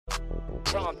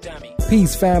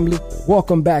Peace, family.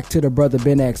 Welcome back to the Brother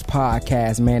Ben X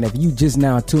podcast, man. If you just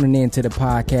now tuning in to the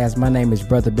podcast, my name is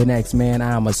Brother Ben X, man.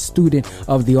 I am a student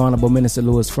of the Honorable Minister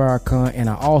Louis Farrakhan, and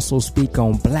I also speak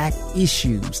on black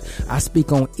issues. I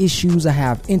speak on issues. I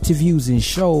have interviews and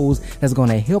shows that's going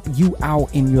to help you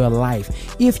out in your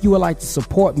life. If you would like to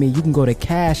support me, you can go to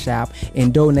Cash App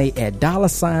and donate at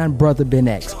 $ Brother Ben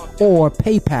X or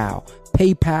PayPal.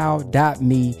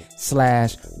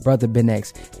 PayPal.me/Brother Ben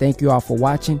X. Thank you all for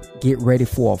watching. Get ready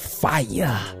for a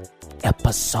fire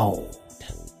episode.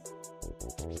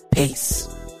 Peace.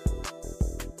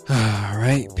 All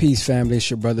right. Peace, family. It's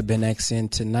your Brother Ben X, and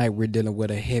tonight we're dealing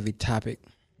with a heavy topic.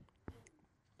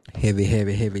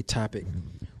 Heavy topic.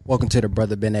 Welcome to the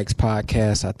Brother Ben X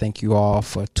podcast. I thank you all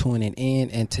for tuning in,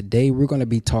 and today we're going to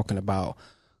be talking about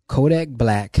Kodak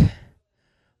Black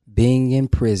being in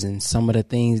prison, some of the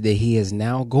things that he is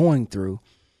now going through.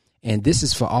 And this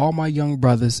is for all my young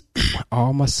brothers,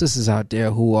 all my sisters out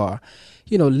there who are,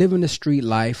 living the street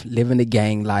life, living the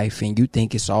gang life, and you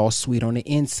think it's all sweet on the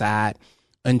inside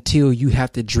until you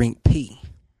have to drink pee.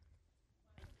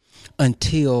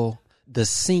 Until the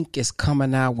sink is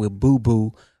coming out with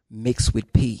boo-boo mixed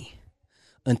with pee.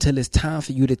 Until it's time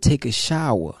for you to take a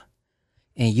shower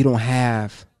and you don't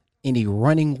have any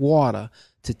running water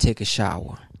to take a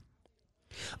shower.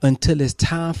 Until it's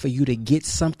time for you to get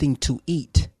something to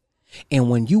eat.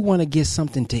 And when you want to get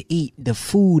something to eat, the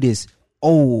food is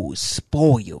old,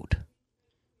 spoiled.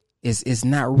 It's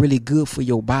not really good for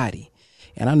your body.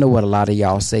 And I know what a lot of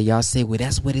y'all say. Y'all say, well,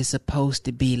 that's what it's supposed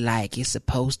to be like. It's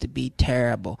supposed to be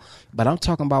terrible. But I'm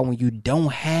talking about when you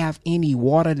don't have any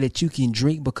water that you can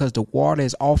drink because the water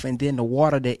is off, and then the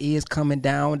water that is coming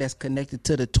down that's connected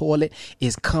to the toilet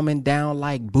is coming down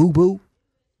like boo-boo.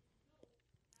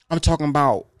 I'm talking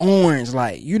about orange,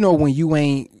 like, when you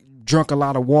ain't drunk a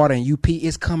lot of water and you pee,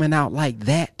 it's coming out like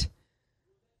that.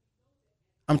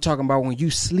 I'm talking about when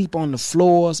you sleep on the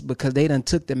floors because they done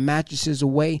took the mattresses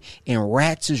away and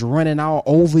rats is running all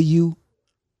over you.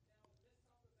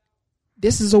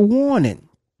 This is a warning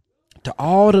to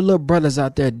all the little brothers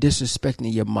out there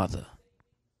disrespecting your mother,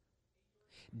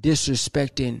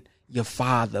 disrespecting your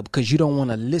father because you don't want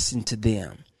to listen to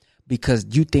them because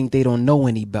you think they don't know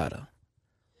any better.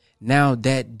 Now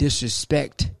that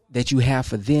disrespect that you have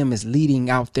for them is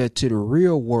leading out there to the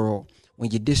real world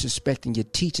when you're disrespecting your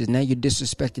teachers. Now you're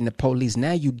disrespecting the police.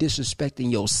 Now you're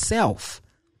disrespecting yourself,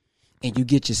 and you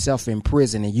get yourself in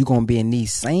prison, and you're going to be in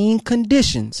these same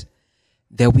conditions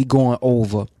that we going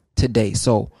over today.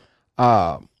 So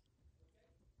I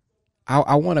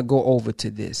want to go over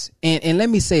to this. And let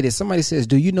me say this. Somebody says,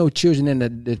 do you know children in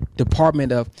the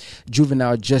Department of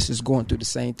Juvenile Justice going through the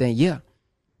same thing? Yeah.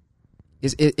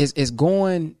 It's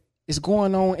going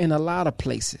on in a lot of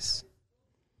places.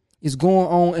 It's going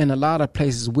on in a lot of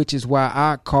places, which is why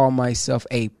I call myself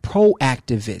a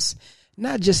proactivist,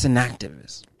 not just an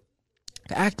activist.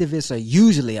 The activists are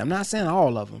usually, I'm not saying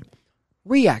all of them,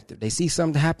 reactive. They see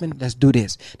something happen, let's do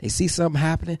this. They see something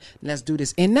happening, let's do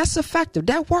this. And that's effective.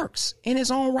 That works in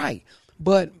its own right.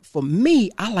 But for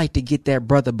me, I like to get that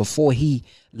brother before he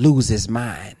loses his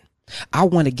mind. I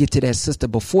want to get to that sister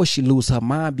before she lose her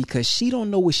mind because she don't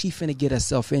know what she finna get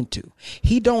herself into.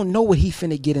 He don't know what he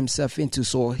finna get himself into.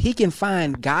 So if he can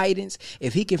find guidance,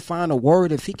 if he can find a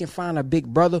word, if he can find a big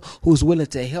brother who's willing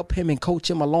to help him and coach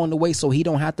him along the way so he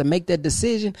don't have to make that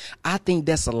decision, I think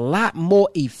that's a lot more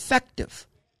effective.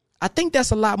 I think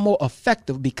that's a lot more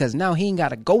effective because now he ain't got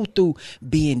to go through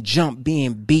being jumped,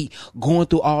 being beat, going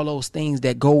through all those things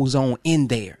that goes on in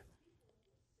there.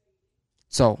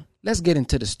 So let's get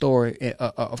into the story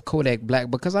of Kodak Black,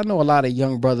 because I know a lot of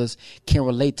young brothers can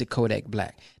relate to Kodak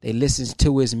Black. They listen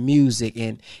to his music,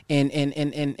 and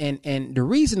the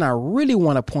reason I really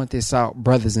want to point this out,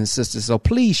 brothers and sisters, so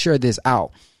please share this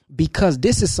out, because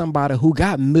this is somebody who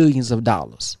got millions of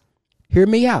dollars. Hear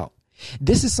me out.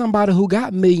 This is somebody who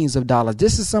got millions of dollars.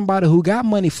 This is somebody who got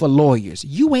money for lawyers.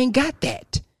 You ain't got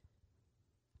that.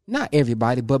 Not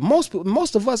everybody, but most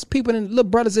of us people and little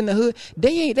brothers in the hood,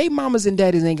 they mamas and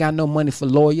daddies ain't got no money for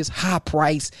lawyers, high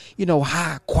price,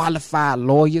 high qualified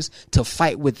lawyers to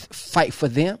fight for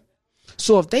them.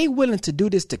 So if they willing to do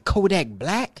this to Kodak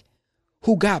Black,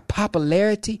 who got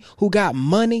popularity, who got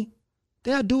money,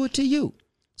 they'll do it to you.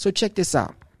 So check this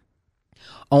out.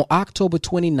 On October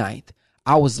 29th,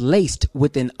 I was laced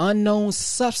with an unknown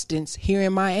substance here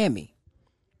in Miami.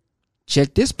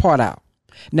 Check this part out.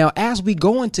 Now, as we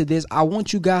go into this, I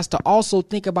want you guys to also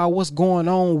think about what's going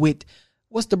on with,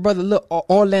 what's the brother, look,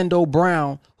 Orlando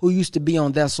Brown, who used to be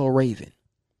on That's So Raven.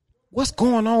 What's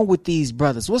going on with these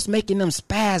brothers? What's making them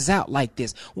spaz out like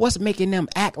this? What's making them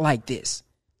act like this?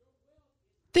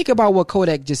 Think about what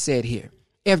Kodak just said here.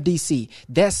 FDC.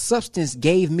 That substance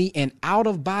gave me an out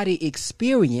of body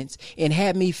experience and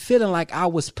had me feeling like I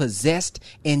was possessed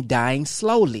and dying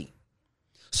slowly.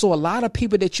 So a lot of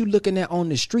people that you looking at on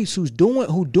the streets who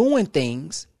doing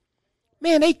things,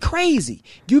 man, they crazy.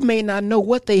 You may not know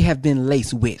what they have been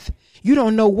laced with. You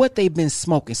don't know what they've been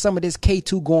smoking. Some of this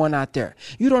K2 going out there.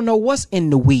 You don't know what's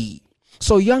in the weed.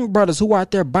 So young brothers who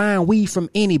out there buying weed from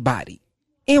anybody,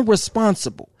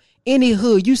 irresponsible, any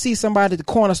hood, you see somebody at the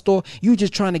corner store, you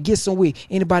just trying to get some weed.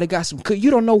 Anybody got some?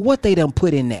 You don't know what they done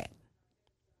put in that.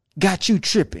 Got you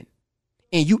tripping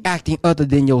and you acting other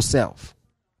than yourself.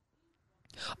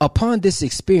 Upon this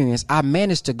experience, I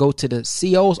managed to go to the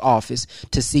CO's office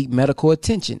to seek medical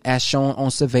attention as shown on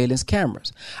surveillance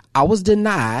cameras. I was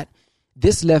denied.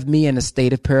 This left me in a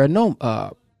state of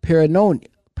paranoia.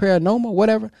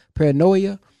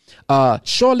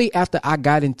 Shortly after I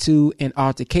got into an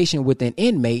altercation with an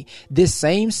inmate, this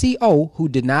same CO who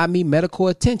denied me medical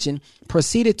attention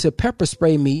proceeded to pepper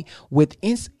spray me which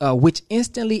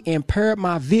instantly impaired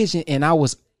my vision, and I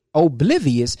was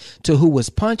oblivious to who was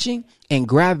punching and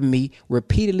grabbing me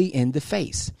repeatedly in the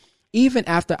face. Even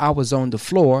after I was on the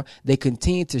floor, they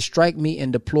continued to strike me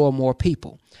and deploy more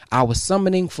people. I was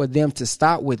summoning for them to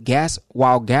stop with gas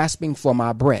while gasping for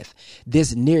my breath.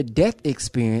 This near-death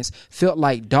experience felt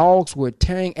like dogs were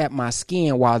tearing at my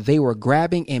skin while they were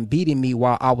grabbing and beating me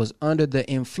while I was under the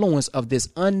influence of this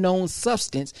unknown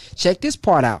substance. Check this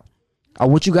part out. I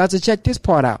want you guys to check this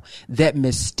part out. That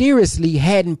mysteriously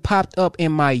hadn't popped up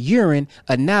in my urine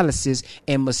analysis,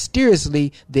 and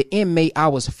mysteriously the inmate I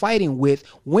was fighting with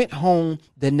went home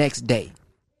the next day.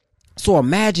 So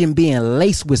imagine being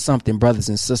laced with something, brothers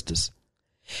and sisters,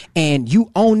 and you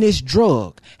own this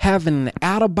drug, having an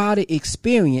out-of-body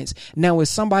experience. Now, if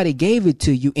somebody gave it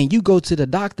to you and you go to the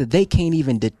doctor, they can't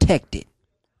even detect it.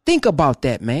 Think about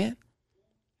that, man.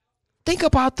 Think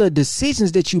about the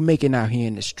decisions that you're making out here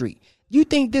in the street. You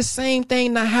think this same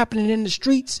thing not happening in the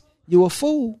streets? You a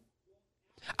fool.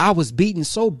 I was beaten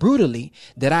so brutally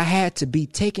that I had to be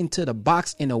taken to the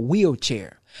box in a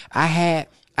wheelchair. I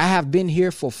have been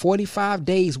here for 45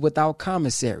 days without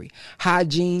commissary,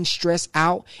 hygiene, stressed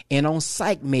out, and on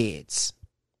psych meds.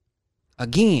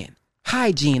 Again,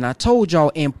 hygiene. I told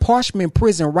y'all in Parchman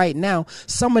prison right now,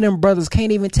 some of them brothers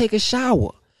can't even take a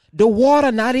shower. The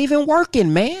water not even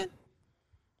working, man.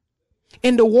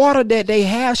 And the water that they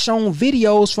have shown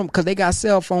videos from, because they got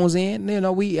cell phones in,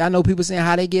 I know people saying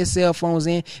how they get cell phones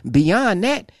in. Beyond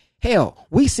that, hell,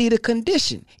 we see the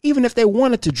condition. Even if they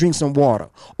wanted to drink some water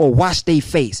or wash their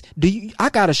face, I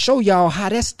got to show y'all how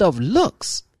that stuff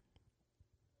looks.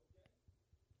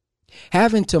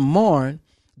 Having to mourn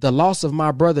the loss of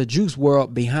my brother Juice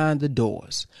WRLD behind the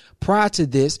doors. Prior to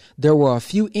this, there were a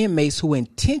few inmates who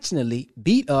intentionally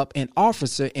beat up an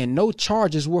officer and no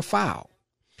charges were filed.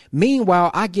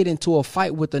 Meanwhile, I get into a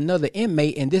fight with another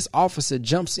inmate, and this officer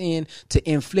jumps in to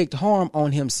inflict harm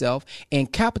on himself and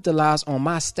capitalize on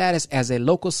my status as a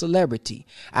local celebrity.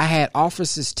 I had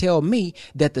officers tell me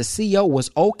that the CO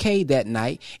was okay that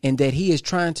night and that he is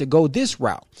trying to go this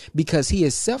route because he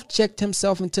has self-checked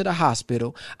himself into the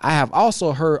hospital. I have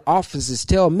also heard officers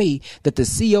tell me that the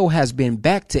CO has been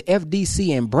back to FDC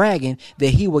and bragging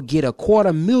that he would get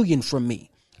 $250,000 from me.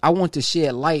 I want to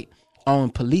shed light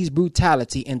on police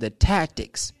brutality and the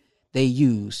tactics they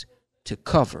use to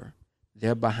cover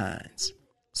their behinds.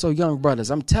 So young brothers,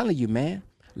 I'm telling you, man,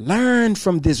 learn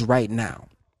from this right now.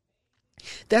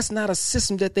 That's not a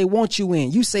system that they want you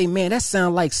in. You say, man, that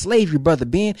sounds like slavery, brother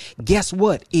Ben. Guess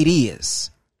what? It is.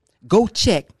 Go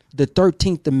check the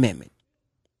 13th Amendment.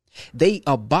 They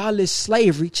abolished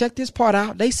slavery. Check this part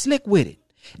out. They slick with it.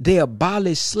 They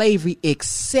abolished slavery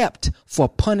except for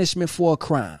punishment for a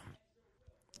crime.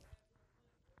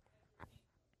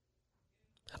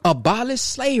 Abolish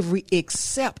slavery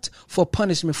except for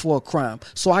punishment for a crime.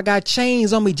 So I got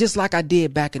chains on me just like I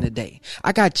did back in the day.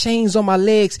 I got chains on my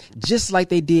legs just like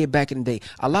they did back in the day.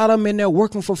 A lot of them in there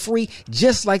working for free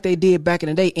just like they did back in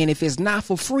the day. And if it's not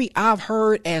for free, I've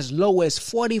heard as low as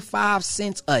 45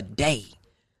 cents a day.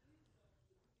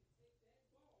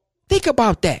 Think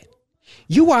about that.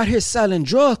 You out here selling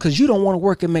drugs because you don't want to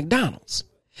work at McDonald's.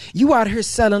 You out here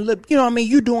selling,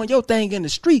 you doing your thing in the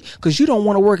street because you don't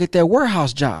want to work at that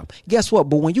warehouse job. Guess what?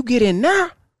 But when you get in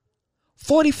there,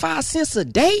 45 cents a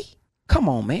day? Come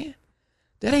on, man.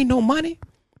 That ain't no money.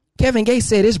 Kevin Gates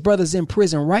said his brother's in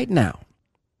prison right now.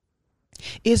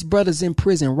 His brother's in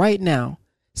prison right now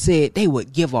said they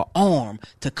would give an arm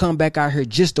to come back out here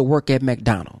just to work at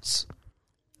McDonald's.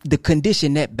 The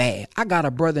condition that bad. I got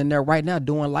a brother in there right now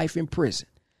doing life in prison.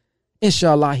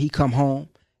 Inshallah, he come home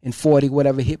in 40,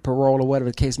 whatever, hit parole or whatever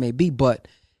the case may be, but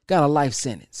got a life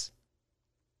sentence.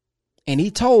 And he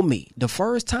told me the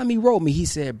first time he wrote me, he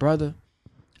said, brother,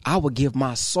 I would give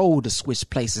my soul to switch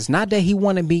places. Not that he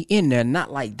wanted me in there,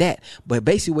 not like that. But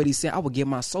basically what he said, I would give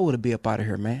my soul to be up out of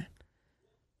here, man.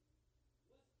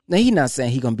 Now, he's not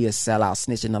saying he going to be a sellout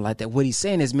snitch and nothing like that. What he's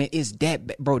saying is, man, it's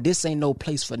that, bro, this ain't no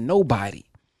place for nobody.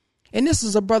 And this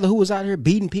is a brother who was out here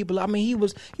beating people. I mean, he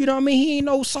was, you know what I mean? He ain't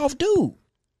no soft dude.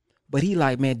 But he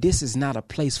like, man, this is not a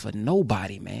place for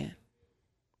nobody, man.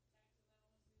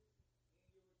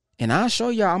 And I'll show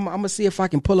y'all, I'm going to see if I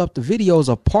can pull up the videos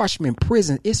of Parchman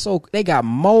Prison. It's so, they got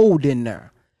mold in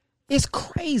there. It's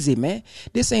crazy, man.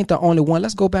 This ain't the only one.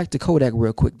 Let's go back to Kodak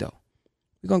real quick, though.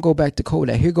 We're going to go back to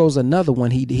Kodak. Here goes another one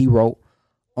he wrote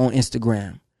on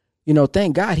Instagram. You know,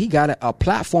 thank God he got a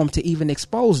platform to even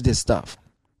expose this stuff.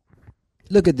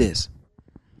 Look at this.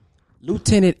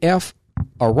 Lieutenant F.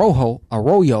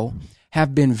 Arroyo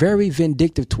have been very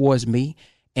vindictive towards me,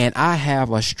 and I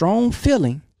have a strong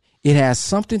feeling it has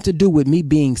something to do with me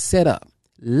being set up,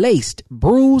 laced,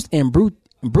 bruised, and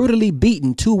brutally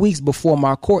beaten 2 weeks before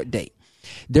my court date.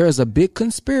 There is a big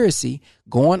conspiracy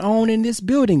going on in this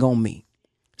building on me.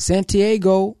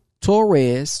 Santiago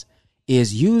Torres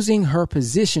is using her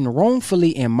position wrongfully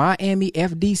in Miami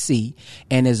FDC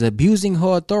and is abusing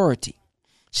her authority.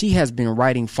 She has been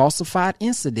writing falsified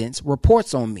incident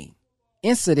reports on me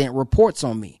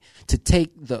to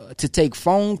take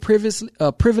phone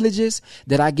privileges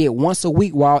that I get once a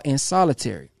week while in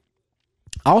solitary.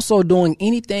 Also doing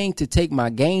anything to take my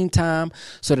game time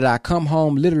so that I come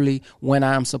home literally when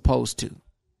I'm supposed to.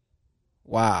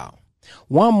 Wow.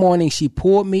 One morning, she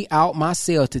pulled me out my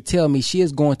cell to tell me she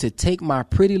is going to take my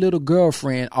pretty little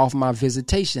girlfriend off my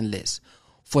visitation list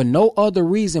for no other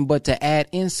reason but to add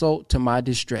insult to my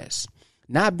distress.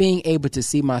 Not being able to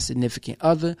see my significant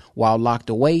other while locked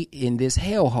away in this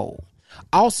hellhole.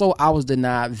 Also, I was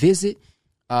denied visit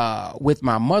with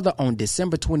my mother on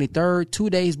December 23rd, 2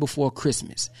 days before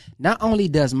Christmas. Not only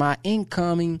does my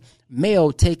incoming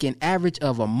mail take an average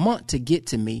of a month to get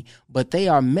to me, but they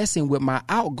are messing with my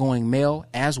outgoing mail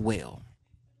as well.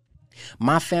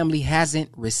 My family hasn't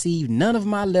received none of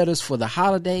my letters for the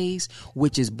holidays,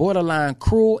 which is borderline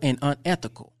cruel and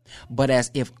unethical. But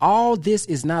as if all this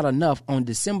is not enough, on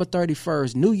December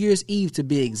 31st, New Year's Eve to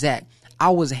be exact, I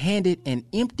was handed an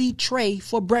empty tray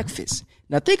for breakfast.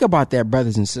 Now think about that,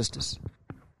 brothers and sisters.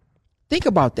 Think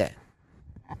about that.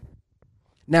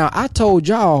 Now, I told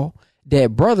y'all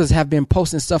that brothers have been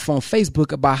posting stuff on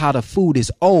Facebook about how the food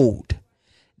is old.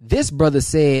 This brother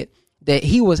said that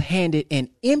he was handed an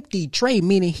empty tray,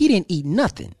 meaning he didn't eat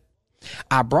nothing.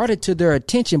 I brought it to their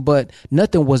attention, but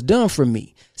nothing was done for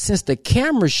me since the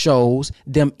camera shows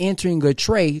them entering a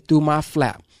tray through my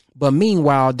flap. But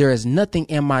meanwhile, there is nothing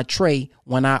in my tray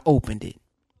when I opened it.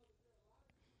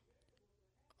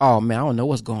 Oh, man, I don't know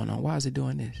what's going on. Why is it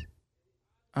doing this?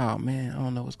 Oh, man, I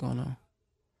don't know what's going on.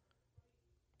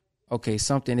 Okay,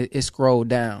 it scrolled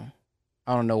down.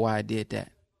 I don't know why I did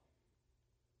that.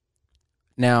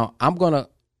 Now, let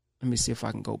me see if I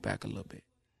can go back a little bit.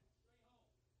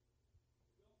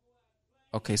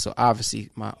 Okay, so obviously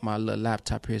my little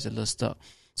laptop here is a little stuck.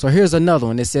 So here's another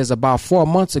one. It says about 4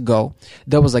 months ago,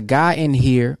 there was a guy in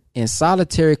here in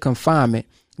solitary confinement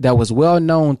that was well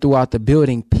known throughout the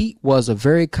building. Pete was a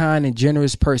very kind and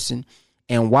generous person.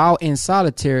 And while in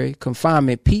solitary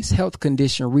confinement, Pete's health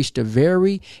condition reached a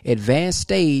very advanced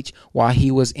stage while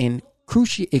he was in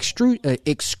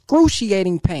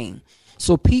excruciating pain.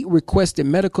 So Pete requested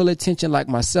medical attention like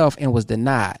myself and was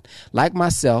denied like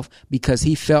myself because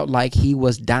he felt like he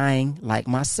was dying like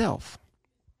myself.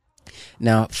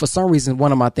 Now, for some reason,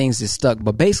 one of my things is stuck.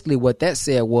 But basically what that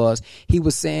said was he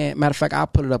was saying, matter of fact, I'll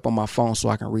put it up on my phone so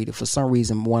I can read it. For some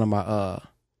reason, one of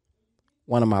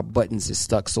my buttons is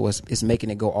stuck. So it's making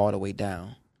it go all the way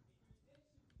down.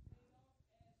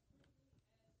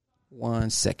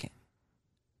 1 second.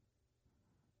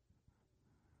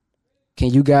 Can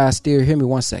you guys still hear me?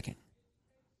 1 second.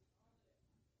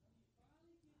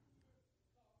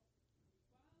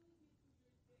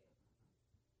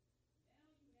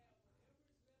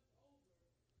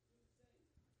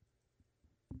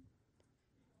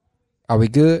 Are we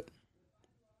good?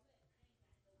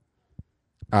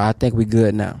 I think we're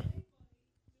good now.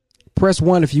 Press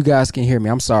 1 if you guys can hear me.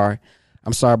 I'm sorry.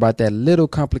 I'm sorry about that little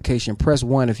complication. Press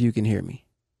 1 if you can hear me.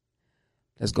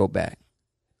 Let's go back.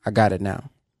 I got it now.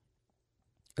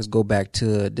 Let's go back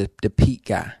to the Pete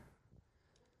guy.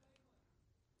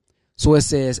 So it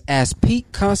says, as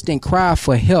Pete constant cry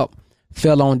for help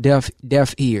fell on deaf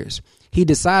ears, he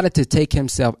decided to take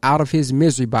himself out of his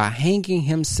misery by hanging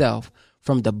himself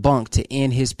from the bunk to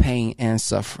end his pain and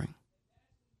suffering.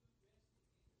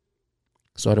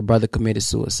 So the brother committed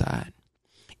suicide.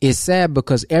 It's sad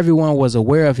because everyone was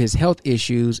aware of his health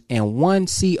issues, and one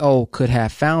CO could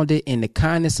have found it in the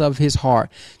kindness of his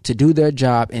heart to do their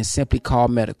job and simply call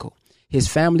medical. His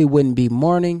family wouldn't be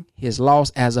mourning his loss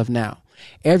as of now.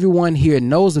 Everyone here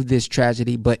knows of this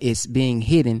tragedy, but it's being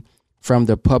hidden from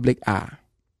the public eye.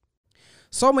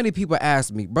 So many people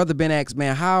ask me, Brother Ben X,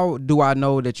 man, how do I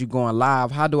know that you're going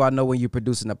live? How do I know when you're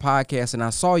producing a podcast? And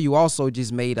I saw you also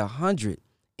just made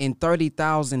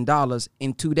 $130,000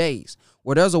 in 2 days.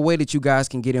 Well, there's a way that you guys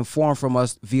can get informed from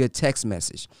us via text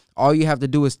message. All you have to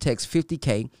do is text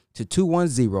 50K to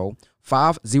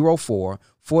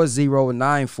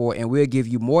 210-504-4094, and we'll give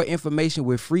you more information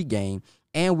with free game,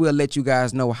 and we'll let you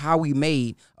guys know how we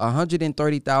made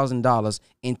 $130,000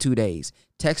 in 2 days.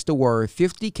 Text the word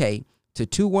 50K to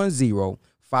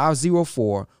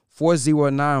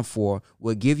 210-504-4094.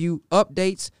 We'll give you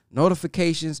updates,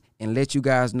 notifications, and let you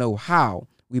guys know how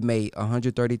we made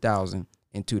 $130,000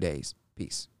 in 2 days.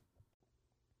 Peace.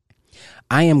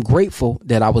 I am grateful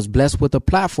that I was blessed with a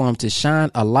platform to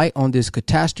shine a light on this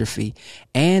catastrophe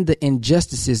and the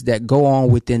injustices that go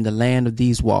on within the land of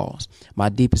these walls. My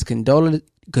deepest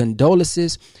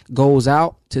condolences goes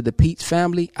out to the Pete's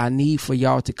family. I need for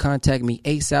y'all to contact me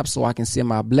ASAP so I can send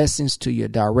my blessings to your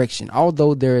direction.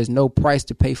 Although there is no price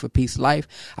to pay for Pete's life,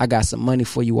 I got some money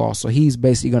for you all. So he's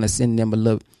basically going to send them a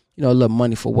little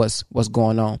money for what's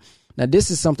going on. Now,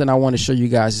 this is something I want to show you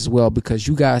guys as well, because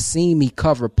you guys seen me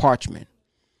cover Parchman.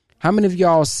 How many of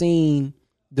y'all seen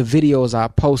the videos I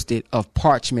posted of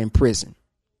Parchman Prison?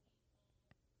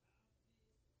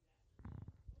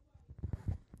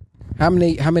 How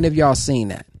many of y'all seen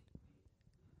that?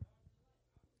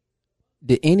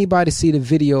 Did anybody see the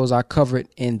videos I covered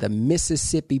in the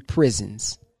Mississippi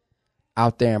prisons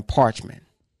out there in Parchman?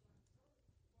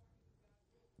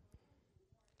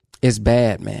 It's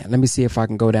bad, man. Let me see if I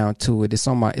can go down to it. It's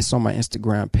on my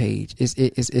Instagram page.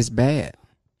 It's bad.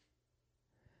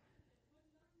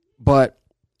 But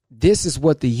this is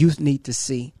what the youth need to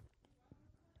see,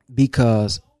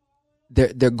 because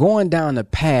they're going down the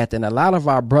path, and a lot of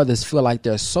our brothers feel like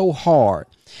they're so hard.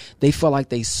 They feel like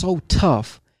they're so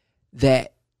tough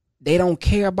that they don't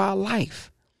care about life.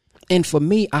 And for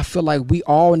me, I feel like we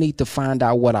all need to find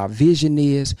out what our vision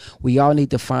is. We all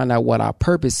need to find out what our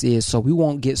purpose is, so we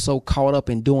won't get so caught up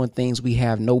in doing things we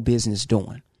have no business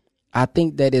doing. I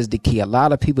think that is the key. A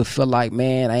lot of people feel like,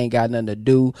 man, I ain't got nothing to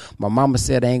do. My mama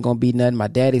said I ain't going to be nothing. My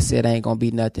daddy said I ain't going to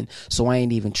be nothing. So I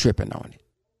ain't even tripping on it.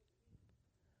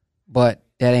 But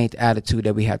that ain't the attitude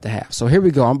that we have to have. So here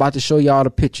we go. I'm about to show y'all the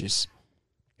pictures.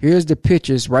 Here's the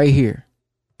pictures right here.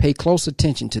 Pay close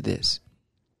attention to this.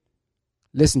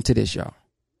 Listen to this, y'all.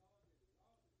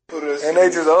 And they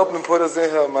just up and put us in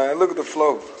here, man. Look at the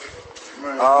flow.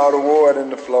 All the water in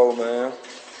the flow, man.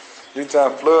 You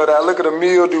trying to flood out. Look at the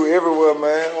mildew everywhere,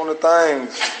 man, on the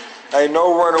things. Ain't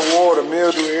no running water.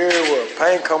 Mildew everywhere.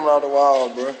 Paint coming out the wall,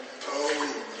 bro.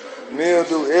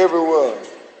 Mildew everywhere.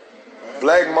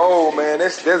 Black mold, man.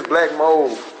 That's black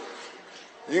mold.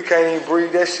 You can't even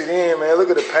breathe that shit in, man. Look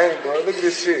at the paint, bro. Look at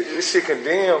this shit. This shit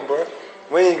condemned, bro.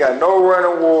 We ain't got no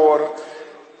running water.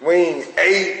 We ain't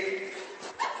ate.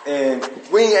 And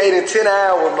we ain't ate in 10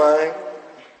 hours, man.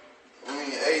 We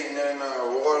ain't ate nothing. Our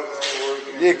water ain't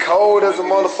working. Yeah, cold as a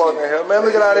motherfucker here. Man,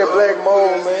 look at all that black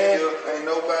mold, man. Ain't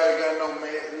nobody got no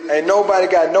mask. Ain't nobody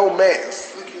got no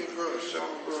mask. Look at bro.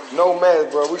 No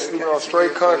mask, bro. We sleeping on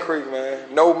straight concrete,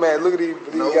 man. No mask. Look at these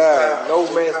guys. No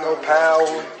mask, no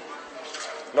power.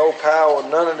 No power,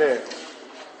 none of that.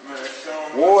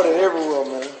 Water everywhere,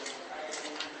 man.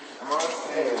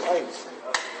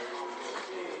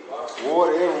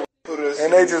 Water everywhere.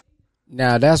 And they just...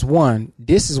 Now, that's one.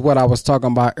 This is what I was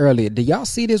talking about earlier. Do y'all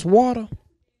see this water?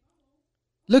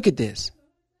 Look at this.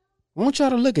 I want y'all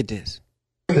to look at this.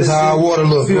 This is how our water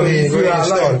look. Go ahead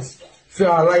start.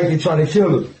 Feel like they trying to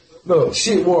kill us. Look,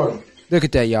 shit water. Look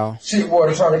at that, y'all. Shit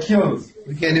water trying to kill us.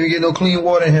 We can't even get no clean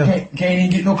water in here. Can't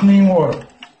even get no clean water.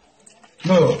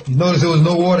 Look. You notice there was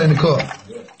no water in the cup.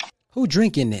 Who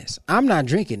drinking this? I'm not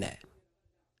drinking that.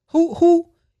 Who?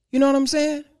 You know what I'm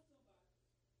saying?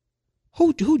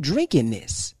 Who drinking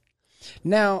this?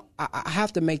 Now, I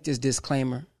have to make this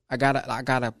disclaimer. I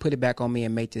gotta put it back on me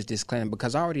and make this disclaimer,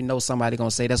 because I already know somebody gonna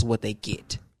say that's what they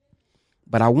get.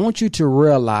 But I want you to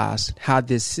realize how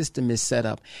this system is set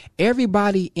up.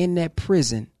 Everybody in that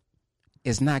prison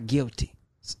is not guilty.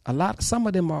 Some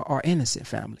of them are innocent,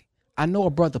 family. I know a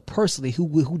brother personally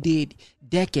who did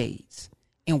decades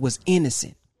and was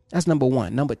innocent. That's number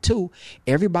one. Number two,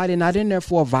 everybody not in there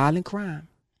for a violent crime.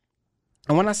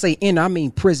 And when I say in, I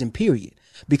mean prison, period.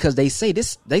 Because they say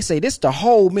this the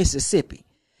whole Mississippi.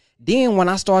 Then when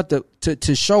I started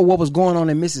to show what was going on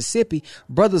in Mississippi,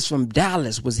 brothers from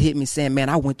Dallas was hitting me saying, man,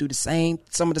 I went through some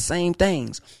of the same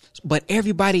things. But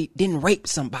everybody didn't rape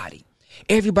somebody.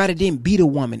 Everybody didn't beat a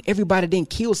woman. Everybody didn't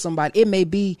kill somebody. It may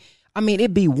be,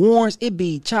 it'd be warrants, it'd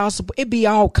be child support, it'd be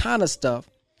all kind of stuff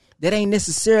that ain't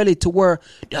necessarily to where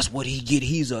that's what he get.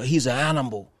 He's an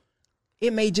animal.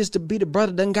 It may just to be the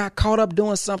brother done got caught up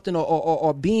doing something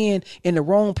or being in the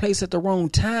wrong place at the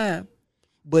wrong time,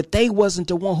 but they wasn't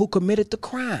the one who committed the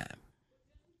crime.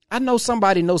 I know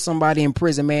somebody in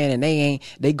prison, man, and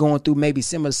they going through maybe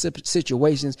similar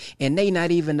situations, and they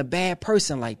not even a bad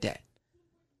person like that.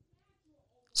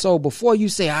 So before you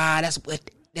say,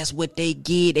 that's what they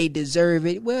get, they deserve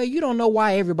it. Well, you don't know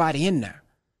why everybody in there.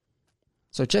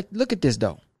 So look at this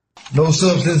though. No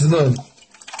substance, nothing.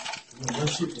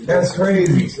 That's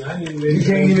crazy. You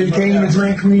can't even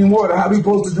drink clean water. How we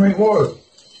supposed to drink water?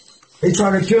 They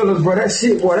trying to kill us, bro. That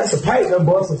shit, boy, that's a pipe that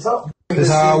bust or something. That's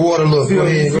how our water look. Go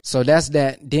ahead. So that's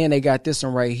that. Then they got this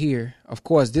one right here. Of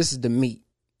course, this is the meat.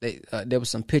 There was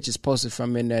some pictures posted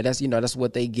from in there. That's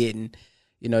what they getting.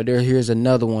 Here's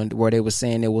another one where they were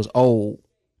saying it was old.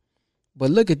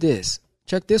 But look at this.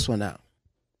 Check this one out.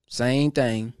 Same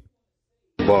thing.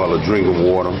 Bottle of drinking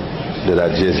water that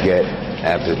I just got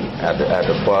at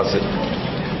the faucet.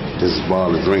 This is a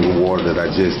bottle of drinking water that I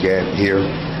just got here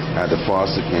at the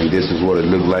faucet, and this is what it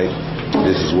looked like.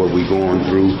 This is what we're going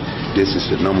through. This is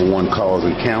the number one cause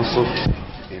in council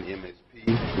in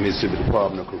MSP, Mississippi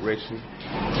Department of Correction.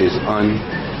 It's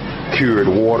uncured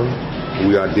water.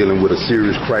 We are dealing with a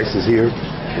serious crisis here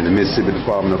in the Mississippi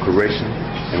Department of Correction,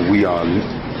 and we are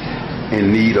in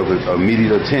need of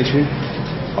immediate attention.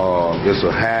 It's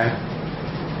a high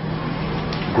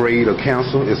grade of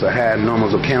counsel. It's a high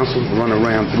numbers of counsel running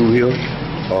around through here.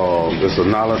 There's a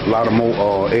lot of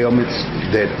more ailments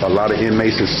that a lot of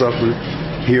inmates are suffering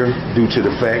here due to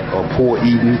the fact of poor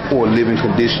eating, poor living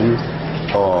conditions,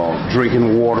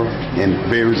 drinking water, and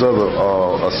various other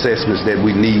assessments that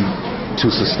we need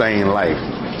to sustain life.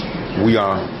 We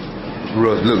are,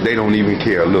 look, they don't even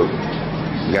care. Look,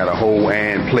 got a whole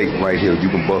iron plate right here. You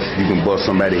can bust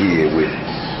somebody's head with.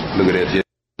 Look at that, just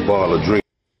a bottle of drink.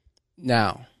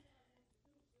 Now,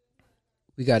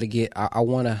 we got to get,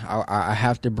 I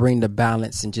have to bring the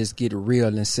balance and just get real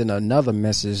and send another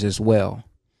message as well.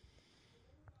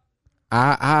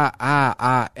 And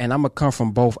I'm going to come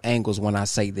from both angles when I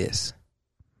say this.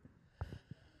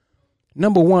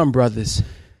 Number one, brothers,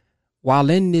 while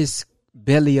in this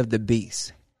belly of the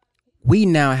beast, we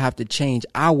now have to change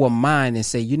our mind and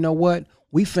say, you know what?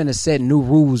 We finna set new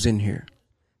rules in here.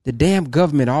 The damn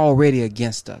government already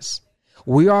against us.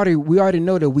 We already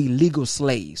know that we legal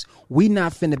slaves. We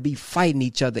not finna be fighting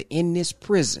each other in this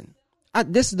prison.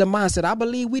 This is the mindset I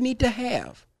believe we need to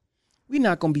have. We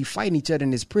not gonna be fighting each other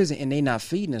in this prison and they not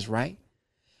feeding us right.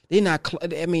 They not.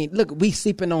 Look, we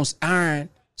sleeping on iron,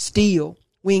 steel.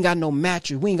 We ain't got no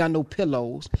mattress. We ain't got no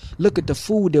pillows. Look at the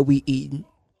food that we eating.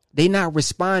 They not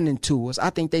responding to us. I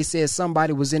think they said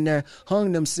somebody was in there,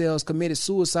 hung themselves, committed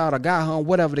suicide or got hung,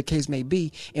 whatever the case may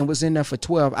be, and was in there for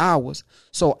 12 hours.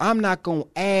 So I'm not going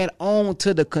to add on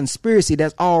to the conspiracy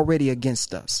that's already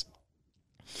against us.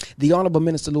 The Honorable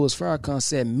Minister Louis Farrakhan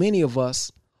said many of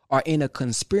us are in a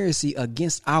conspiracy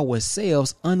against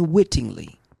ourselves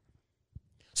unwittingly.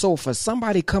 So for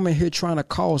somebody coming here trying to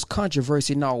cause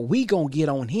controversy, no, we gonna get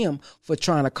on him for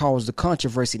trying to cause the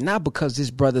controversy, not because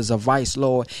this brother's a vice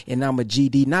lord and I'm a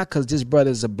GD, not because this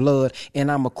brother's a blood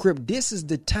and I'm a Crip. This is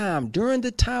the time, during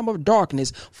the time of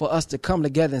darkness, for us to come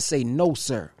together and say, no,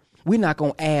 sir, we're not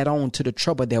gonna add on to the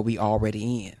trouble that we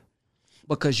already in.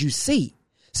 Because you see,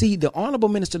 the Honorable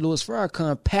Minister Louis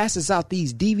Farrakhan passes out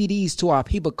these DVDs to our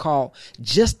people called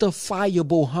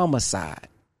Justifiable Homicide.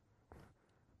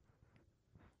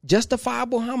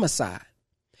 Justifiable homicide.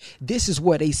 This is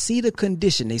where they see the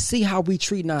condition. They see how we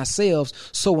treating ourselves.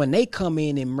 So when they come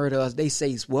in and murder us, they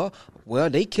say, well,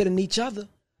 they killing each other.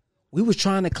 We was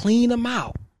trying to clean them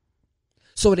out.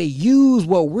 So they use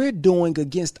what we're doing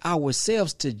against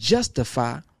ourselves to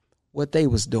justify what they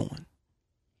was doing.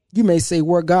 You may say,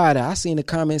 where God at? I seen the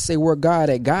comments say, where God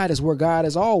at? God is where God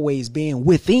has always been,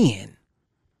 within.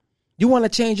 You want to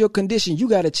change your condition, you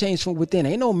got to change from within.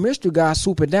 Ain't no mystery God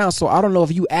swooping down. So I don't know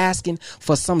if you asking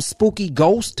for some spooky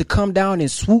ghost to come down and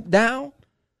swoop down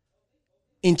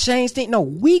and change things. No,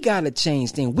 we got to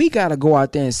change things. We got to go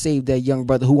out there and save that young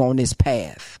brother who on this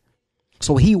path.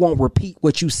 So he won't repeat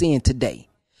what you seeing today.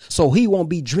 So he won't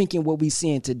be drinking what we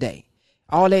seeing today.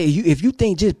 All that, if you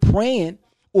think just praying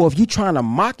or if you trying to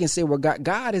mock and say, well,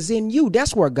 God is in you,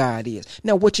 that's where God is.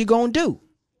 Now, what you going to do?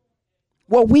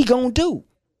 What we going to do?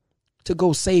 To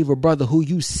go save a brother who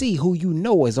you see, who you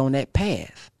know is on that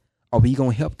path. Are we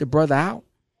going to help the brother out?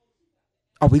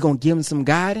 Are we going to give him some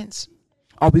guidance?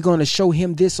 Are we going to show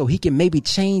him this so he can maybe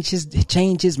change his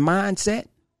mindset?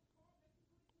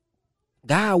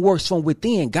 God works from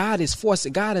within. God is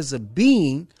forcing. God is a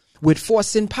being with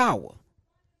force and power.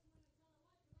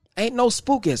 Ain't no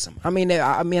spookism. I mean,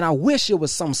 I wish it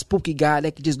was some spooky guy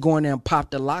that could just go in there and pop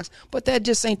the locks, but that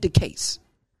just ain't the case.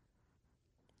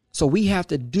 So we have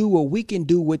to do what we can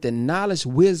do with the knowledge,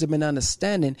 wisdom, and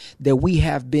understanding that we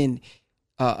have been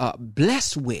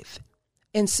blessed with.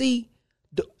 And see,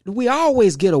 we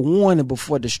always get a warning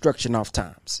before destruction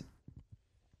oftentimes.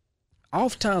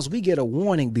 Oftentimes we get a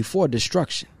warning before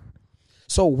destruction.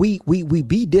 So we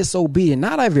be disobedient.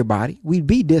 Not everybody. We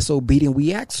be disobedient.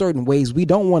 We act certain ways. We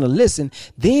don't want to listen.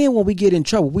 Then when we get in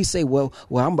trouble, we say, well,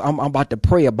 I'm about to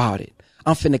pray about it.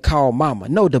 I'm finna call mama.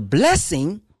 No, the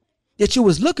blessing that you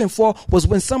was looking for was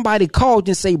when somebody called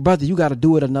you and say, brother, you got to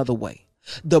do it another way.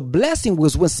 The blessing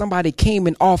was when somebody came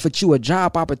and offered you a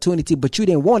job opportunity, but you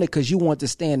didn't want it because you wanted to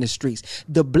stay in the streets.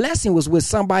 The blessing was when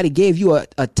somebody gave you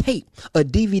a tape, a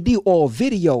DVD, or a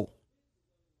video,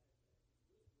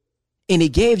 and it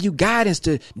gave you guidance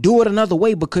to do it another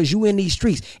way because you in these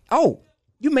streets. Oh,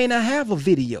 you may not have a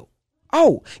video.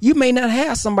 Oh, you may not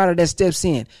have somebody that steps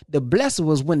in. The blessing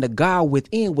was when the God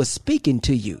within was speaking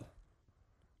to you.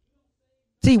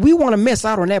 See, we want to miss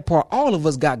out on that part. All of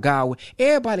us got God.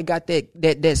 Everybody got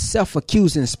that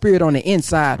self-accusing spirit on the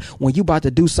inside. When you about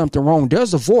to do something wrong,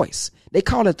 there's a voice. They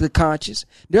call it the conscience.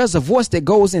 There's a voice that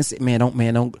goes and says,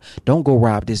 don't go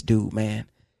rob this dude, man.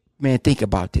 Man, think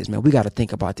about this, man. We got to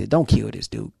think about this. Don't kill this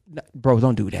dude. Bro,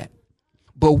 don't do that.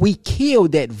 But we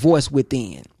killed that voice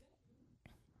within.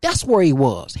 That's where he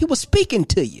was. He was speaking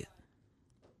to you.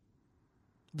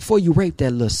 Before you raped that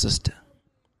little sister.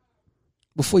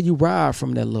 Before you robbed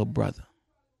from that little brother.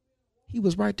 He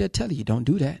was right there telling you, don't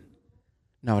do that.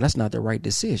 No, that's not the right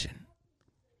decision.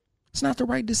 It's not the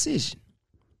right decision.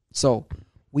 So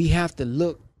we have to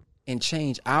look and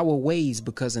change our ways,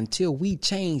 because until we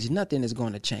change, nothing is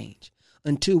going to change.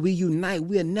 Until we unite,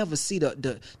 we'll never see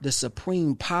the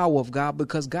supreme power of God,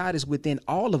 because God is within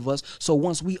all of us. So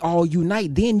once we all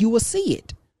unite, then you will see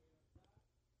it.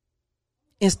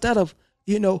 Instead of,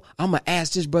 I'm going to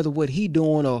ask this brother what he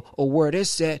doing or where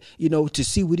that's at, to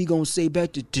see what he going to say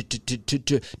back to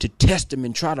test him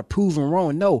and try to prove him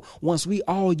wrong. No, once we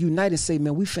all unite and say,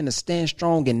 man, we finna stand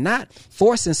strong and not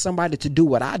forcing somebody to do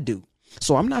what I do.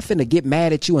 So I'm not finna get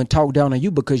mad at you and talk down on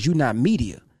you because you're not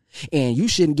media. And you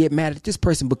shouldn't get mad at this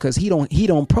person because he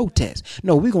don't protest.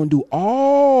 No, we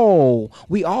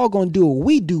all gonna do what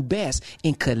we do best,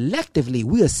 and collectively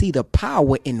we'll see the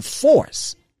power and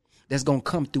force that's gonna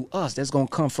come through us, that's gonna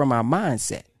come from our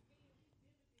mindset.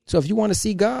 So if you want to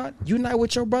see God, unite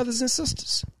with your brothers and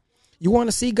sisters. You want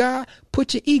to see God,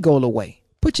 put your ego away.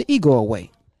 Put your ego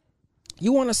away.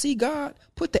 You want to see God,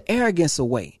 put the arrogance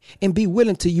away and be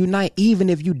willing to unite, even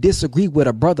if you disagree with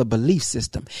a brother belief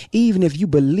system, even if you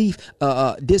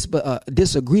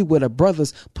disagree with a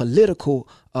brother's political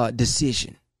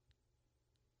decision.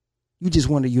 You just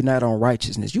want to unite on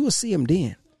righteousness. You will see him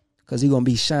then, because he's going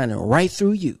to be shining right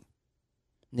through you.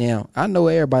 Now, I know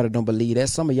everybody don't believe that.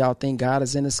 Some of y'all think God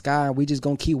is in the sky and we just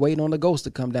going to keep waiting on the ghost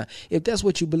to come down. If that's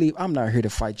what you believe, I'm not here to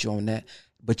fight you on that.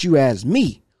 But you asked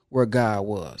me where God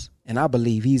was. And I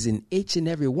believe he's in each and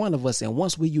every one of us. And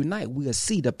once we unite, we'll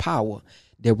see the power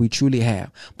that we truly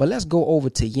have. But let's go over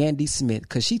to Yandy Smith,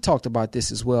 because she talked about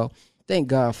this as well. Thank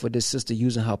God for this sister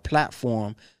using her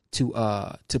platform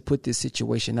to put this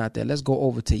situation out there. Let's go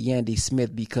over to Yandy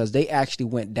Smith, because they actually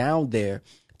went down there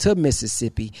to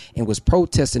Mississippi and was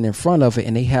protesting in front of it.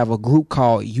 And they have a group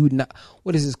called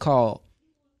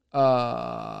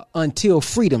Until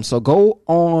Freedom. So go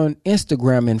on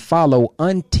Instagram and follow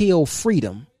Until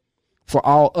Freedom for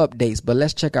all updates. But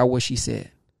let's check out what she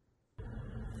said.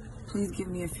 Please give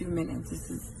me a few minutes. This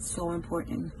is so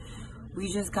important.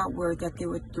 We just got word that there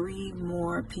were 3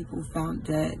 more people found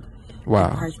dead in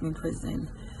Parchman Prison.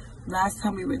 Last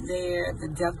time we were there, the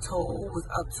death toll was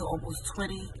up to almost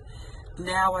 20.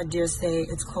 Now I dare say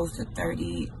it's close to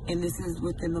 30, and this is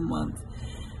within the month.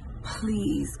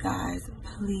 Please, guys,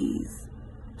 please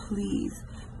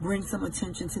bring some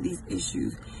attention to these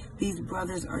issues. These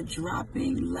brothers are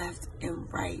dropping left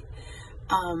and right.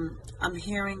 I'm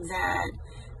hearing that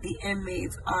the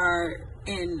inmates are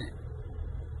in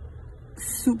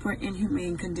super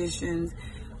inhumane conditions.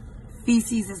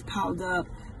 Feces is piled up.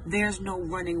 There's no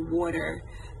running water.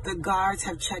 The guards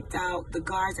have checked out. The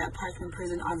guards at Parchman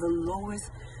Prison are the lowest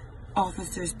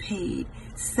officers paid.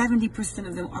 70%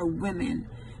 of them are women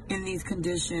in these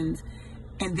conditions,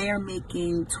 and they're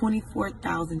making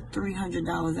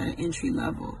 $24,300 at an entry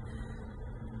level.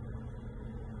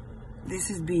 This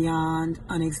is beyond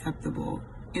unacceptable.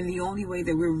 And the only way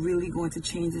that we're really going to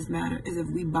change this matter is if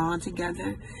we bond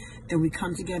together and we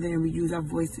come together and we use our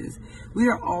voices. We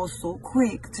are all so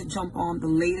quick to jump on the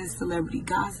latest celebrity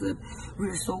gossip. We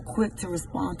are so quick to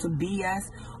respond to BS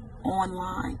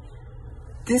online.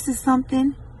 This is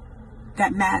something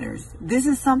that matters. This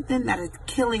is something that is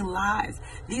killing lives.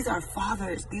 These are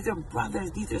fathers. These are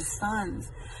brothers. These are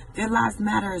sons. Their lives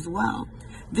matter as well.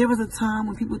 There was a time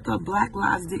when people thought black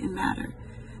lives didn't matter.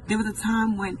 There was a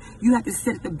time when you had to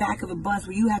sit at the back of the bus,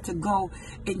 where you had to go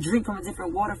and drink from a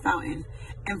different water fountain.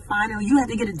 And finally, you had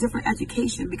to get a different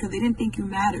education because they didn't think you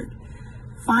mattered.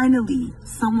 Finally,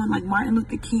 someone like Martin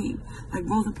Luther King, like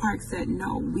Rosa Parks said,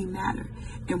 no, we matter.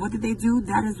 And what did they do?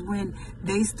 That is when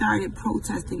they started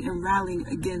protesting and rallying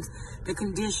against the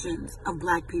conditions of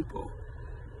black people.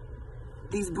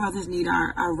 These brothers need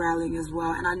our rallying as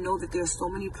well. And I know that there are so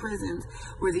many prisons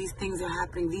where these things are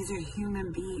happening. These are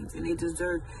human beings and they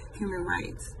deserve human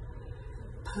rights.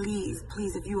 Please,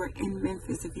 please, if you are in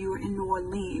Memphis, if you are in New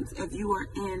Orleans, if you are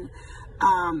in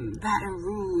Baton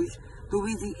Rouge,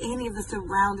 Louisiana, any of the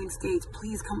surrounding states,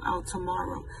 please come out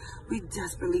tomorrow. We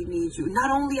desperately need you.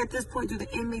 Not only at this point do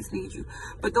the inmates need you,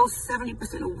 but those 70%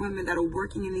 of women that are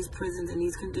working in these prisons in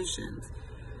these conditions.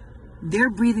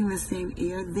 They're breathing the same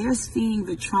air. They're seeing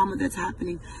the trauma that's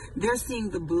happening. They're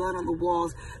seeing the blood on the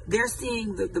walls. They're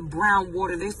seeing the brown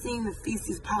water. They're seeing the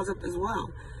feces piled up as well.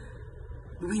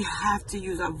 We have to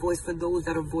use our voice for those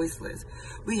that are voiceless.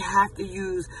 We have to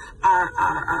use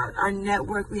our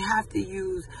network. We have to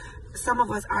use, some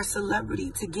of us, our celebrity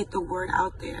to get the word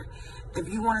out there. If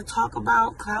you want to talk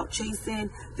about clout chasing,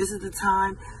 this is the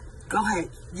time. Go ahead.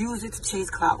 Use it to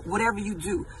chase clout. Whatever you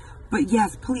do. But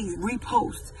yes, please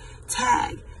repost,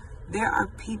 tag. There are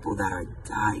people that are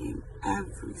dying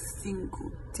every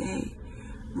single day.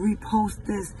 Repost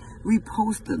this.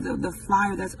 Repost the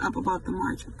flyer that's up about the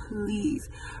march. Please.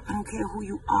 I don't care who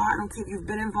you are. I don't care if you've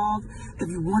been involved, if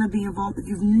you want to be involved, if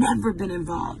you've never been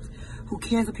involved. Who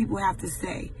cares what people have to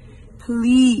say?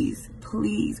 Please,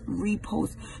 please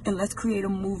repost. And let's create a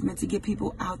movement to get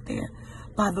people out there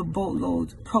by the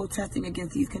boatloads protesting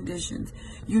against these conditions.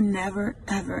 You never,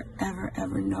 ever, ever,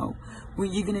 ever know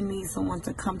when you're going to need someone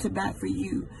to come to bat for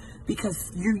you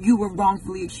because you were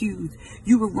wrongfully accused,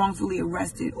 you were wrongfully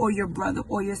arrested, or your brother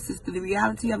or your sister. The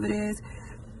reality of it is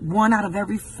 1 out of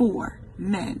every 4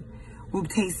 men will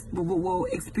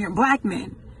experience, black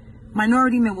men,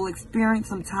 minority men will experience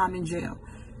some time in jail.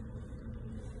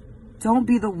 Don't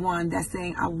be the one that's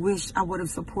saying, I wish I would have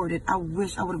supported, I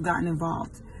wish I would have gotten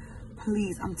involved.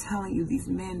 Please, I'm telling you, these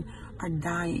men are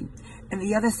dying. And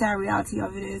the other sad reality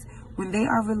of it is, when they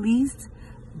are released,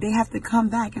 they have to come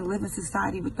back and live in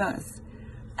society with us.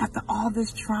 After all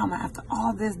this trauma, after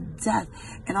all this death,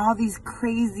 and all these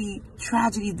crazy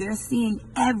tragedies they're seeing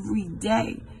every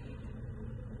day,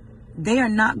 they are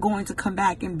not going to come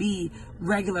back and be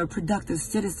regular, productive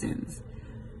citizens.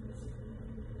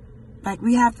 Like,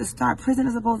 we have to start. Prison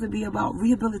is supposed to be about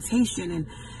rehabilitation and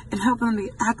helping them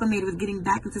be acclimated with getting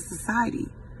back into society.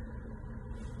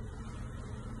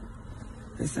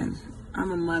 Listen,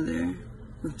 I'm a mother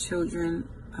with children.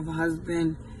 I have a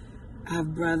husband. I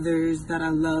have brothers that I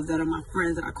love, that are my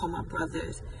friends, that I call my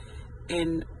brothers.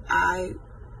 And I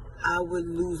would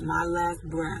lose my last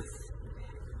breath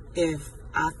if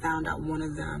I found out one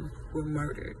of them were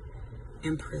murdered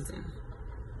in prison.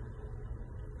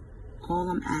 All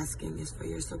I'm asking is for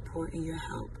your support and your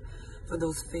help for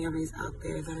those families out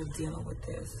there that are dealing with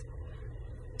this.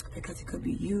 Because it could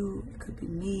be you, it could be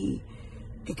me,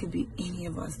 it could be any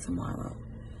of us tomorrow.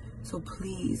 So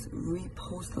please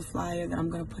repost the flyer that I'm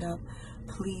going to put up.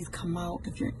 Please come out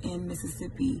if you're in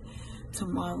Mississippi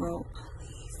tomorrow.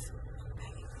 Please.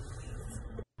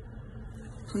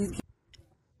 Please.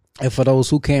 And for those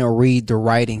who can't read the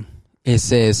writing, it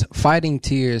says, fighting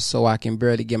tears so I can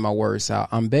barely get my words out.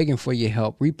 I'm begging for your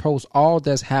help. Repost all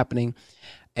that's happening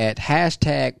at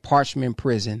 #Parchman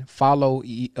Prison. Follow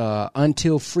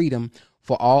Until Freedom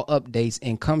for all updates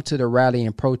and come to the rally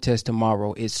and protest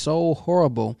tomorrow. It's so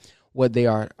horrible what they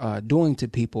are doing to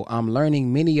people. I'm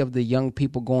learning many of the young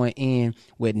people going in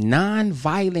with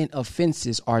non-violent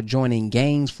offenses are joining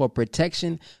gangs for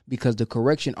protection because the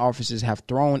correction officers have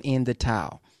thrown in the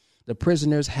towel. The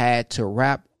prisoners had to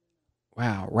wrap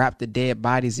the dead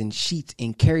bodies in sheets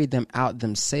and carry them out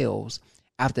themselves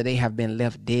after they have been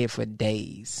left dead for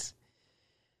days.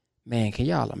 Man, can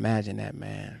y'all imagine that,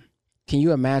 man? Can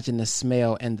you imagine the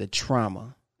smell and the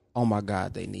trauma? Oh my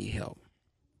God, they need help.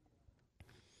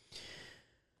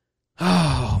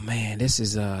 Oh man, this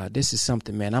is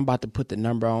something, man. I'm about to put the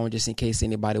number on just in case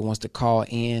anybody wants to call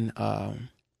in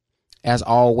As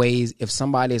always, if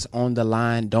somebody is on the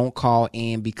line, don't call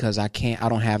in because I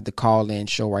don't have the call in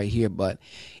show right here. But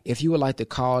if you would like to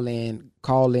call in,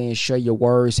 share your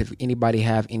words. If anybody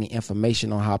have any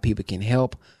information on how people can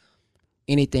help,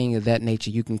 anything of that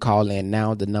nature, you can call in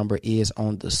now. The number is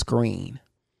on the screen.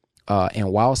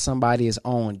 And while somebody is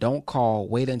on, don't call.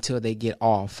 Wait until they get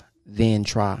off, then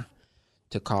try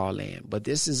to call in. But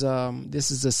this is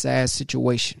a sad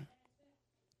situation.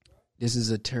 This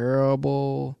is a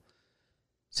terrible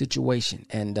situation.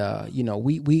 And,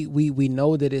 we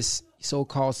know that it's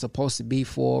so-called supposed to be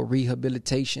for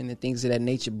rehabilitation and things of that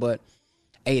nature. But,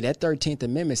 hey, that 13th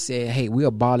Amendment said, hey, we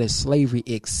abolish slavery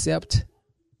except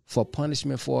for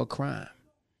punishment for a crime.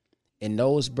 And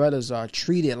those brothers are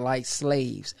treated like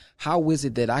slaves. How is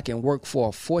it that I can work for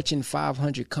a Fortune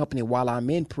 500 company while I'm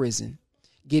in prison,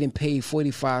 getting paid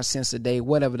 45 cents a day,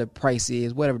 whatever the price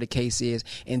is, whatever the case is.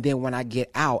 And then when I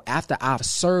get out, after I've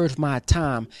served my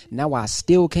time, now I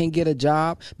still can't get a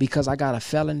job because I got a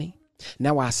felony.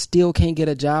 Now I still can't get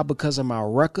a job because of my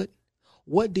record.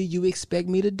 What do you expect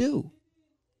me to do?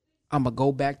 I'm going to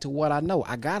go back to what I know.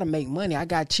 I got to make money. I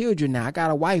got children now. I got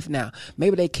a wife now.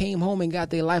 Maybe they came home and got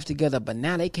their life together, but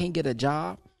now they can't get a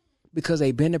job because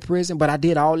they've been in prison. But I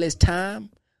did all this time.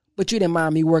 But you didn't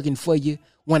mind me working for you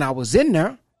when I was in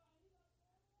there.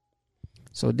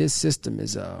 So this system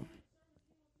is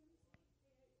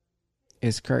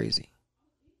crazy.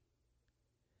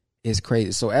 It's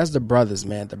crazy. So as the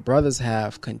brothers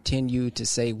have continued to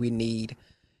say we need,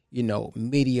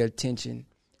 media attention.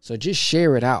 So just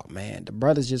share it out, man. The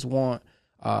brothers just want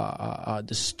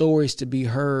the stories to be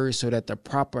heard so that the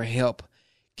proper help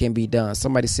can be done.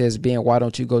 Somebody says, Ben, why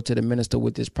don't you go to the minister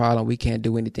with this problem? We can't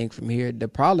do anything from here. The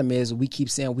problem is we keep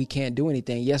saying we can't do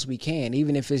anything. Yes, we can,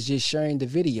 even if it's just sharing the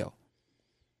video.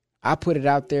 I put it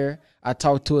out there. I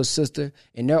talked to a sister,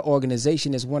 and their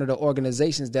organization is one of the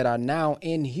organizations that are now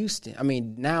in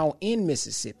now in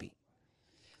Mississippi.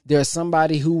 There's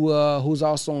somebody who's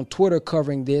also on Twitter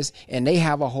covering this, and they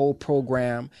have a whole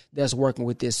program that's working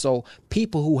with this. So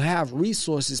people who have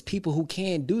resources, people who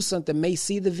can do something may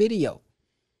see the video.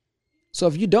 So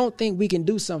if you don't think we can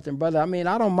do something, brother,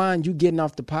 I don't mind you getting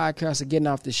off the podcast or getting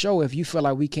off the show if you feel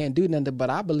like we can't do nothing, but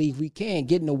I believe we can.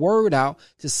 Getting the word out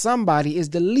to somebody is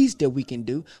the least that we can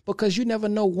do because you never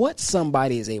know what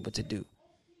somebody is able to do.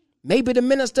 Maybe the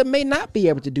minister may not be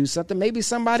able to do something. Maybe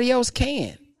somebody else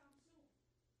can.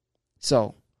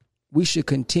 So we should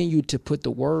continue to put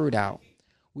the word out.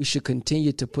 We should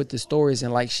continue to put the stories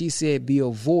in. Like she said, be a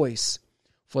voice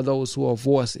for those who are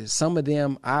voices. Some of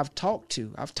them I've talked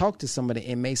to some of the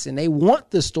inmates, and they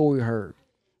want the story heard.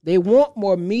 They want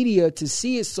more media to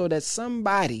see it so that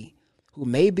somebody who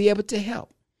may be able to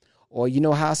help, or you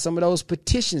know how some of those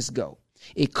petitions go.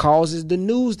 It causes the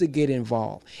news to get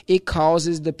involved. It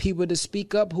causes the people to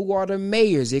speak up who are the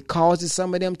mayors. It causes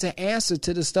some of them to answer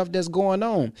to the stuff that's going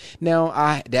on.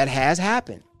 Now, that has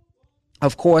happened.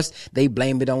 Of course, they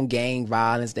blamed it on gang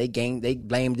violence. They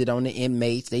blamed it on the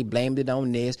inmates. They blamed it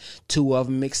on this. 2 of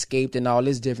them escaped and all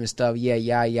this different stuff.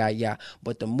 Yeah.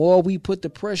 But the more we put the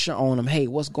pressure on them, hey,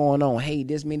 what's going on? Hey,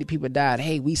 this many people died.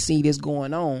 Hey, we see this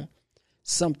going on.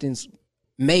 Something's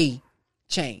may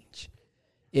change.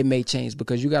 It may change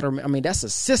because you got to, that's a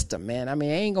system, man. It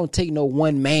ain't going to take no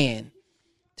one man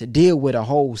to deal with a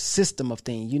whole system of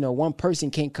things. One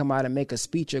person can't come out and make a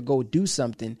speech or go do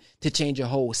something to change a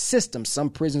whole system. Some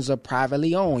prisons are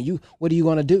privately owned. What are you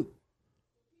going to do?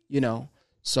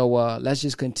 So let's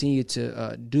just continue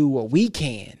to do what we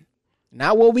can,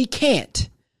 not what we can't.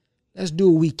 Let's do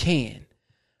what we can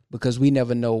because we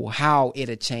never know how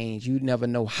it'll change. You never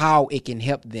know how it can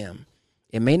help them.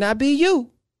 It may not be you.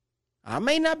 I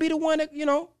may not be the one that,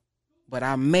 but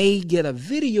I may get a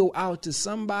video out to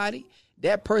somebody.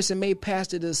 That person may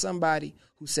pass it to somebody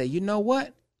who say, you know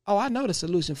what? Oh, I know the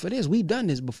solution for this. We've done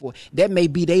this before. That may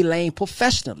be their lane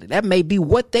professionally. That may be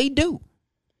what they do.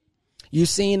 You've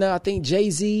seen, I think,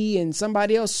 Jay-Z and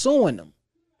somebody else suing them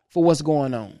for what's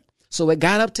going on. So it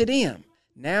got up to them.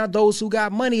 Now those who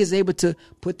got money is able to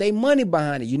put their money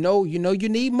behind it. You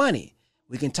need money.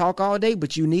 We can talk all day,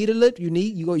 but you need a little.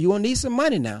 You're gonna need some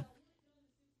money now.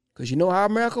 Because you know how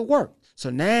America works. So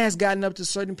now it's gotten up to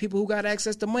certain people who got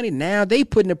access to money. Now they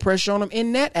putting the pressure on them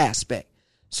in that aspect.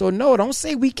 So no, don't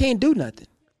say we can't do nothing.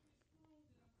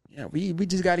 Yeah, we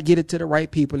just got to get it to the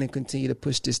right people and continue to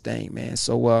push this thing, man.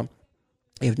 So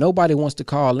if nobody wants to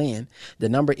call in, the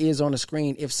number is on the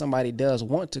screen if somebody does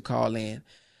want to call in.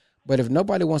 But if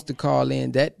nobody wants to call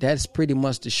in, that's pretty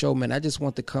much the show, man. I just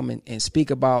want to come in and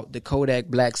speak about the Kodak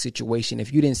Black situation.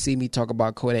 If you didn't see me talk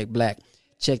about Kodak Black,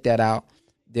 check that out.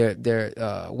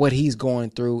 what he's going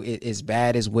through is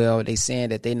bad as well. They saying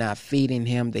that they're not feeding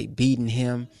him, they beating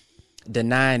him,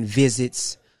 denying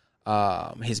visits.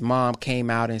 His mom came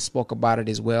out and spoke about it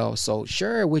as well. So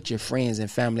share it with your friends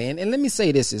and family. And let me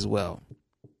say this as well.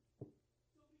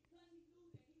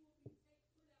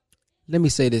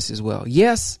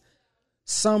 Yes,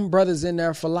 some brothers in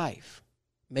there for life.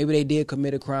 Maybe they did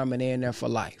commit a crime and they're in there for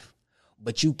life.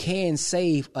 But you can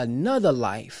save another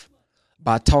life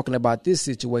by talking about this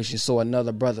situation so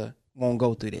another brother won't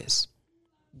go through this.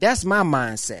 That's my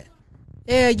mindset.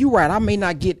 Yeah, you're right. I may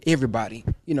not get everybody.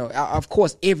 You know, of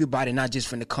course, everybody not just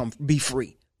finna come be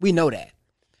free. We know that.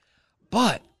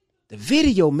 But the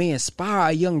video may inspire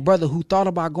a young brother who thought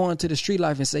about going to the street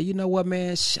life and say, you know what,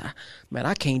 man,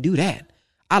 I can't do that.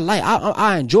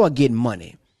 I enjoy getting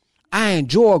money. I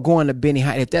enjoy going to Benny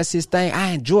Hinn. If that's his thing,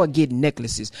 I enjoy getting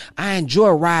necklaces. I enjoy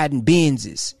riding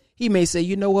Benzes. He may say,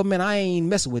 you know what, man, I ain't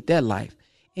messing with that life.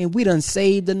 And we done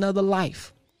saved another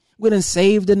life. We done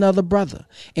saved another brother.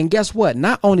 And guess what?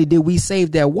 Not only did we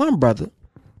save that one brother,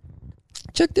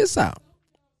 check this out.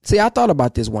 See, I thought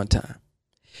about this one time.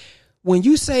 When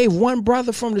you save one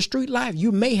brother from the street life,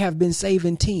 you may have been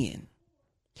saving 10.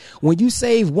 When you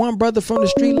save one brother from the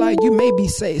street life, you may be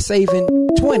saving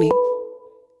 20.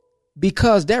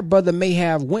 Because that brother may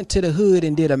have went to the hood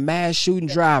and did a mass shooting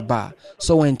drive-by.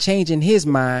 So in changing his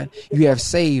mind, you have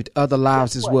saved other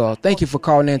lives as well. Thank you for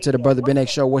calling in to the Brother Ben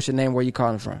X Show. What's your name? Where you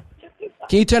calling from?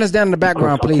 Can you turn us down in the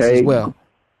background, please, as well?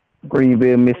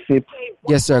 Greenville, Mississippi.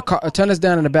 Yes, sir. Turn us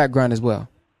down in the background as well.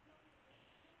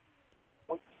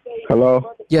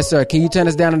 Hello? Yes, sir. Can you turn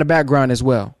us down in the background as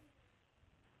well?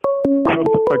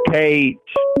 Christopher Cage,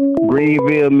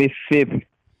 Greenville, Mississippi.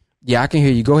 Yeah, I can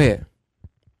hear you. Go ahead.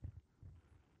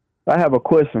 I have a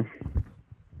question.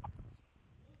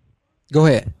 Go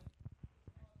ahead.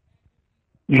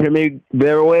 You hear me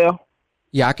very well?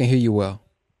 Yeah, I can hear you well.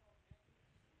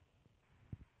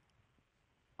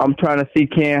 I'm trying to see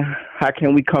how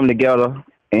can we come together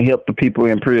and help the people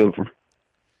in prison?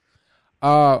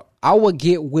 I would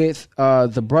get with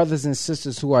the brothers and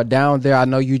sisters who are down there. I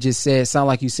know you just sound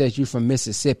like you said you're from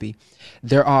Mississippi.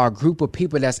 There are a group of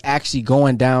people that's actually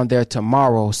going down there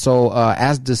tomorrow. So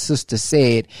as the sister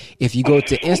said, if you go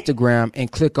to Instagram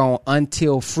and click on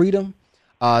Until Freedom,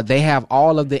 they have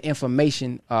all of the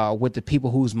information with the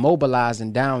people who's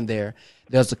mobilizing down there.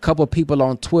 There's a couple of people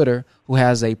on Twitter who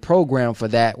has a program for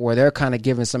that where they're kind of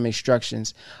giving some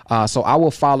instructions. So I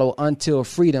will follow Until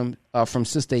Freedom from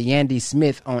Sister Yandy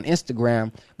Smith on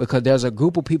Instagram, because there's a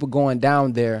group of people going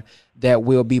down there that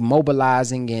will be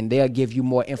mobilizing, and they'll give you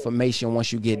more information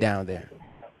once you get down there.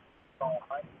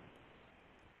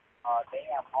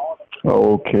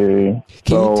 Okay.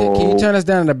 Can you turn us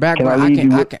down in the background?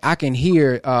 I can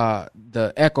hear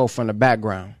the echo from the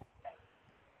background.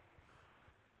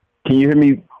 Can you hear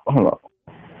me? Hold on.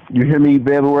 You hear me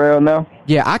very well now?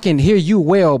 Yeah, I can hear you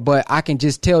well, but I can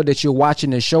just tell that you're watching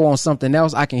the show on something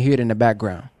else. I can hear it in the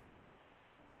background.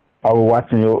 I was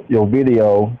watching your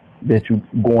video that you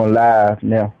going live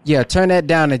now. Yeah, turn that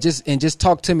down and just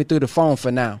talk to me through the phone for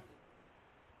now.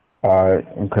 All right,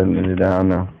 I'm cutting it down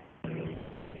now.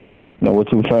 Know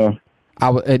what you were saying?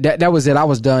 That was it. I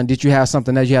was done. Did you have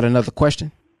something else? You had another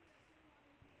question?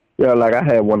 Yeah, like I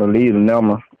had one to leave the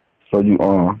number so you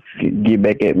get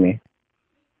back at me.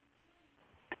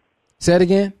 Say it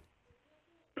again.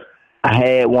 I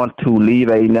had one to leave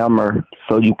a number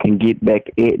so you can get back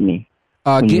at me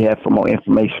when you have some more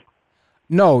information.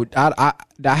 No, I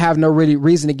have no really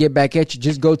reason to get back at you.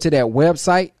 Just go to that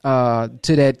website,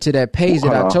 to that page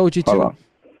that I told you to. Hold on.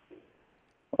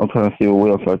 I'm trying to see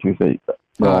what website you say.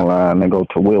 Go online and go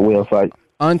to what website?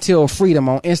 Until Freedom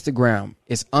on Instagram.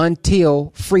 It's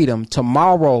Until Freedom.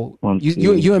 Tomorrow,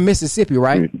 you in Mississippi,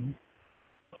 right?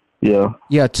 Yeah.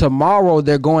 Yeah, tomorrow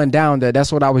they're going down there.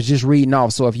 That's what I was just reading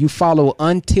off. So if you follow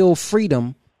Until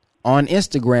Freedom on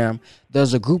Instagram,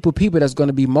 there's a group of people that's going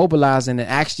to be mobilizing and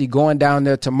actually going down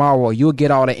there tomorrow. You'll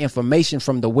get all the information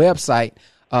from the website,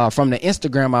 from the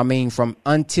Instagram, from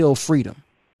Until Freedom.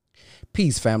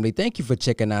 Peace, family. Thank you for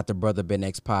checking out the Brother Ben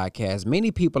X podcast.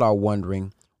 Many people are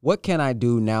wondering, what can I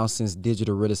do now since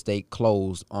digital real estate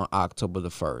closed on October the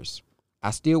 1st?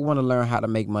 I still want to learn how to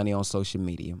make money on social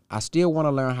media. I still want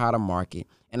to learn how to market,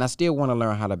 and I still want to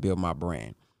learn how to build my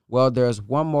brand. Well, there's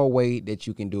one more way that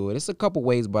you can do it. It's a couple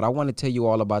ways, but I want to tell you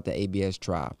all about the ABS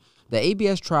Tribe. The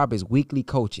ABS Tribe is weekly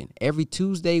coaching every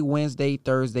Tuesday, Wednesday,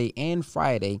 Thursday, and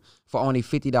Friday for only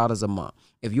 $50 a month.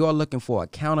 If you are looking for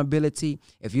accountability,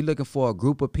 if you're looking for a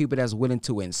group of people that's willing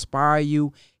to inspire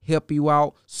you, help you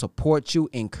out, support you,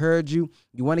 encourage you,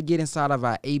 you want to get inside of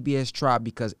our ABS Tribe,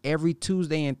 because every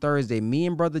Tuesday and Thursday, me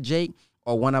and Brother Jake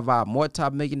or one of our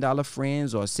multi-million-dollar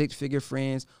friends or six-figure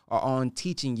friends are on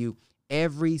teaching you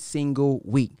every single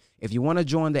week. If you want to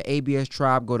join the ABS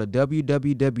Tribe, go to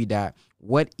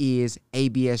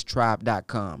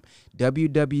www.whatisaBStribe.com.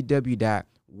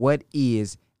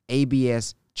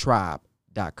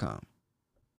 www.whatisaBStribe.com.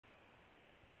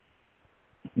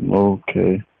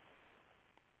 Okay.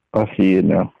 I see it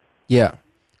now. Yeah.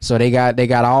 So they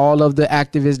got all of the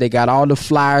activists, they got all the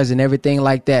flyers and everything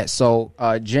like that. So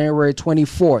January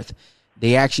 24th,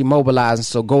 they actually mobilizing.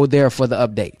 So go there for the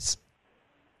updates.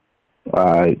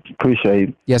 I appreciate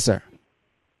it. Yes, sir.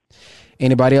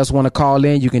 Anybody else want to call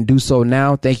in? You can do so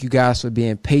now. Thank you guys for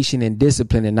being patient and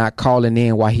disciplined and not calling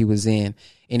in while he was in.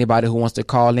 Anybody who wants to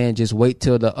call in, just wait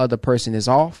till the other person is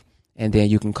off, and then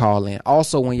you can call in.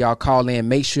 Also, when y'all call in,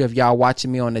 make sure if y'all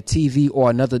watching me on the TV or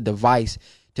another device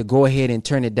to go ahead and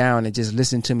turn it down and just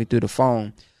listen to me through the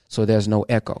phone so there's no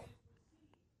echo.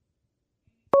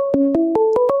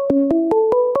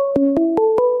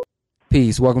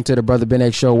 Peace. Welcome to the Brother Ben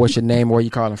X Show. What's your name? Where are you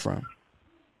calling from?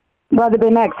 Brother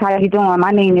Ben X, how you doing?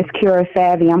 My name is Kira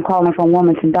Savvy. I'm calling from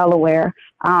Wilmington, Delaware.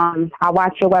 I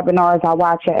watch your webinars. I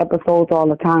watch your episodes all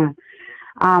the time.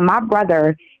 My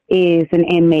brother is an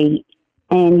inmate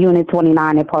in Unit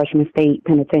 29 at Parchman State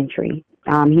Penitentiary.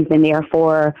 He's been there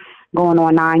for going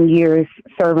on 9 years,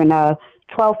 serving a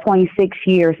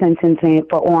 12.6-year sentence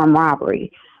for armed robbery.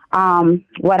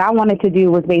 What I wanted to do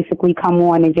was basically come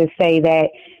on and just say that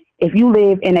if you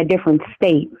live in a different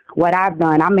state, what I've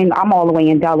done, I'm all the way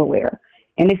in Delaware,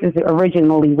 and this is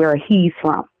originally where he's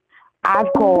from.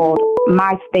 I've called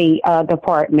my state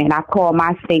department. I've called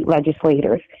my state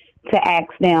legislators to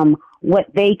ask them what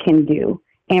they can do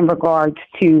in regards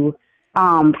to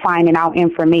finding out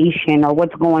information or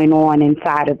what's going on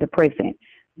inside of the prison,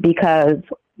 because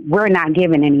we're not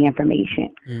given any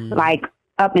information. Like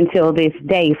up until this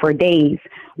day, for days,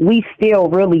 we still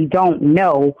really don't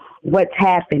know what's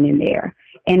happening there.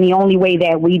 And the only way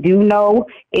that we do know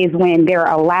is when they're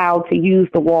allowed to use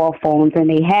the wall phones, and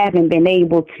they haven't been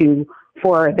able to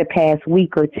for the past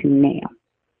week or two now.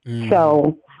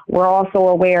 So we're also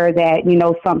aware that,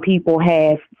 some people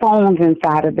have phones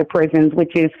inside of the prisons,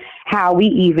 which is how we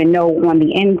even know on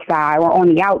the inside or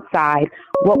on the outside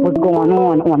what was going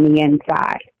on the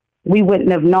inside. We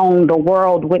wouldn't have known, the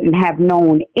world wouldn't have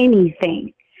known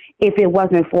anything if it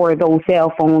wasn't for those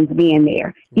cell phones being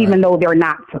there, even though they're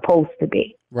not supposed to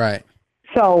be. Right.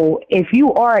 So if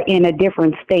you are in a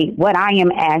different state, what I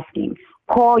am asking,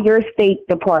 call your state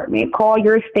department, call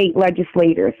your state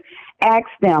legislators, ask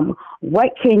them,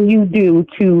 what can you do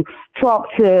to talk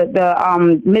to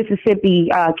the Mississippi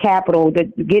Capitol, to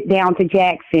get down to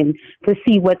Jackson, to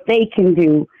see what they can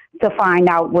do to find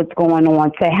out what's going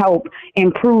on, to help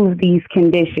improve these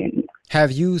conditions.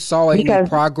 Have you saw any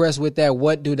progress with that?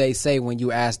 What do they say when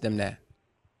you ask them that?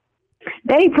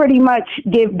 They pretty much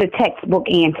give the textbook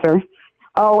answer.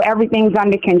 Oh, everything's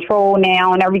under control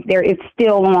now, and it's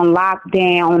still on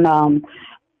lockdown.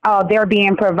 They're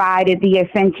being provided the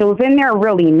essentials, and they're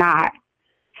really not.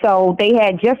 So they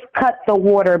had just cut the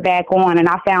water back on, and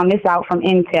I found this out from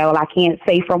Intel. I can't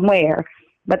say from where,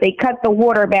 but they cut the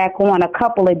water back on a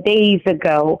couple of days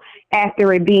ago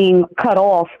after it being cut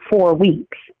off for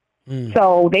weeks.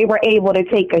 So they were able to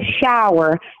take a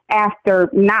shower after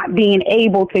not being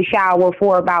able to shower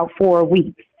for about 4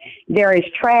 weeks. There is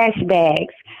trash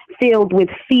bags filled with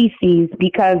feces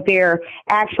because they're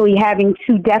actually having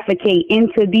to defecate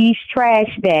into these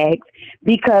trash bags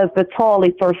because the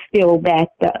toilets are still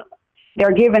backed up.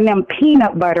 They're giving them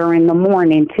peanut butter in the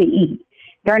morning to eat.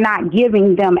 They're not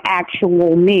giving them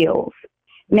actual meals.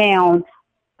 Now,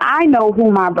 I know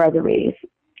who my brother is.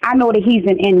 I know that he's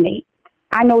an inmate.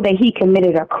 I know that he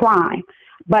committed a crime,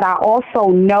 but I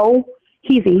also know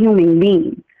he's a human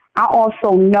being. I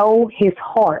also know his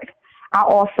heart. I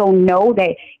also know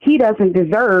that he doesn't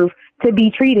deserve to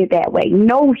be treated that way.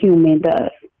 No human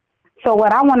does. So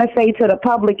what I want to say to the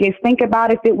public is, think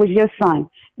about if it was your son.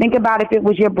 Think about if it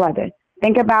was your brother.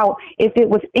 Think about if it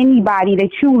was anybody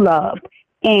that you loved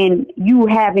and you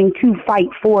having to fight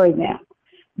for them.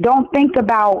 Don't think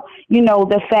about,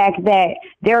 the fact that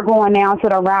they're going down to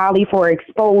the rally for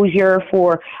exposure,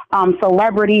 for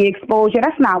celebrity exposure.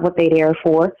 That's not what they're there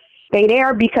for. They're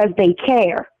there because they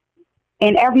care.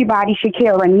 And everybody should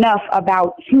care enough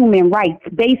about human rights.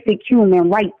 Basic human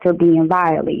rights are being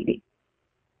violated.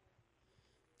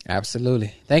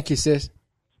 Absolutely. Thank you, sis.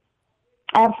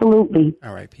 Absolutely.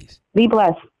 All right, peace. Be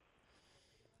blessed.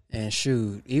 And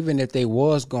shoot, even if they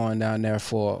was going down there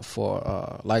for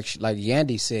like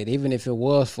Yandy said, even if it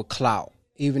was for clout,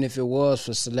 even if it was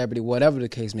for celebrity, whatever the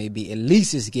case may be, at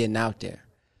least it's getting out there.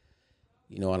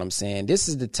 You know what I'm saying? This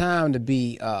is the time to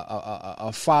be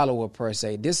a follower, per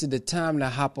se. This is the time to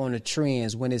hop on the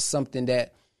trends when it's something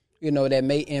that, you know, that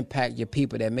may impact your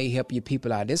people, that may help your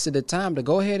people out. This is the time to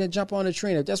go ahead and jump on the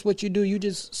trend. If that's what you do, you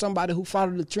just somebody who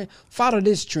follow the trend. Follow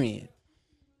this trend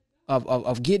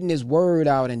of getting this word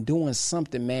out and doing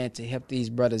something, man, to help these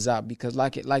brothers out. Because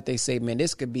like they say, man,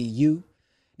 this could be you.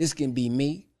 This can be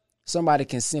me. Somebody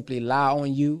can simply lie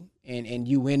on you and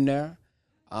you in there.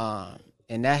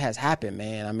 And that has happened,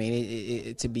 man. I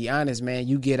mean, to be honest, man,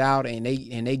 you get out and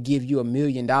they give you $1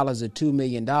 million or $2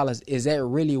 million. Is that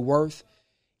really worth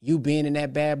you being in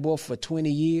that bad boy for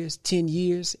 20 years, 10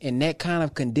 years in that kind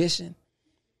of condition?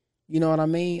 You know what I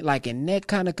mean? Like in that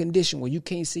kind of condition where you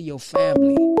can't see your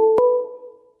family.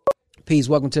 Peace.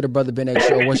 Welcome to the Brother Ben X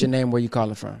Show. What's your name? Where you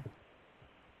calling from?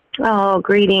 Oh,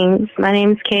 greetings. My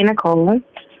name's Kay Nicole.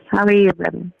 How are you,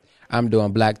 brother? I'm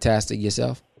doing blacktastic.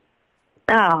 Yourself?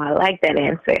 Oh, I like that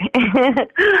answer.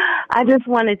 I just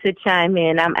wanted to chime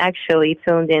in. I'm actually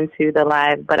tuned into the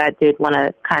live, but I did want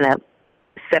to kind of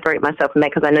separate myself from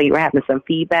that because I know you were having some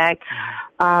feedback.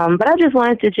 But I just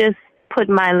wanted to just put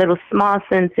my little small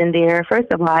sense in there.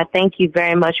 First of all, I thank you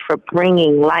very much for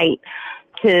bringing light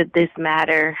to this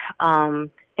matter and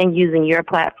using your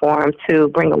platform to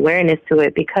bring awareness to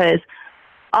it, because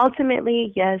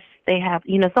ultimately, yes, they have,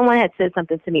 you know, someone had said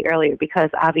something to me earlier, because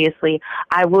obviously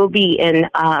I will be in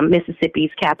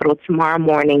Mississippi's capital tomorrow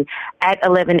morning at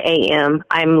 11 a.m.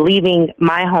 I'm leaving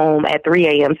my home at 3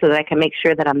 a.m. so that I can make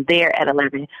sure that I'm there at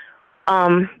 11.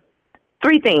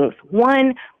 Three things.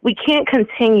 One, we can't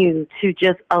continue to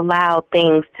just allow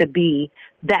things to be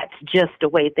that's just the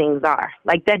way things are.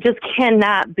 Like, that just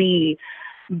cannot be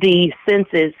the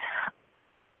census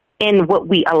in what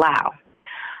we allow.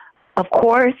 Of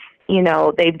course, you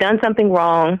know, they've done something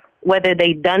wrong, whether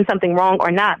they've done something wrong or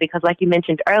not, because like you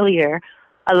mentioned earlier,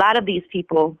 a lot of these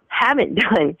people haven't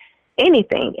done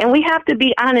anything. And we have to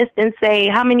be honest and say,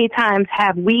 how many times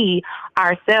have we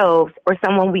ourselves or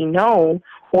someone we know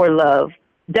or love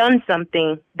done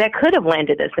something that could have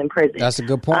landed us in prison? That's a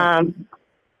good point.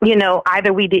 You know,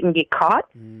 either we didn't get caught,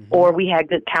 or we had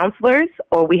good counselors,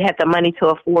 or we had the money to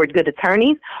afford good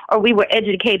attorneys, or we were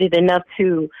educated enough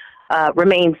to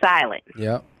remain silent.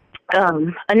 Yeah.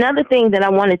 Another thing that I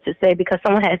wanted to say, because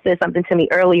someone had said something to me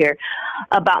earlier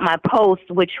about my post,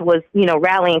 which was, you know,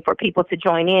 rallying for people to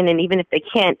join in, and even if they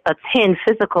can't attend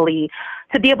physically,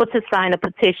 to be able to sign a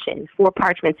petition for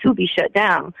Parchman to be shut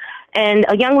down. And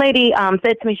a young lady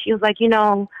said to me, she was like, you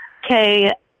know,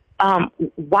 Kay,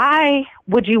 why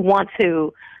would you want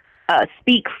to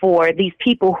speak for these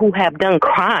people who have done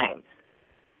crimes?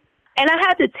 And I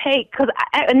had to because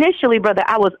initially, brother,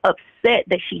 I was upset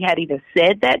that she had even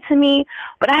said that to me,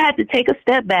 but I had to take a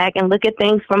step back and look at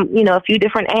things from, you know, a few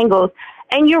different angles.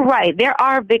 And you're right. There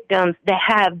are victims that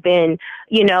have been,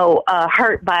 you know,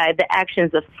 hurt by the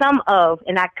actions of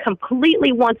and I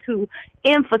completely want to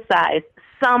emphasize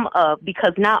some of,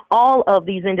 because not all of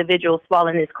these individuals fall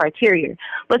in this criteria,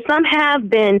 but some have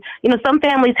been, you know, some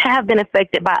families have been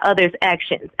affected by others'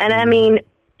 actions. And I mean,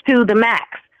 to the max.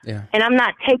 Yeah. And I'm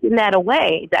not taking that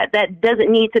away. That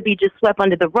doesn't need to be just swept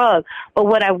under the rug. But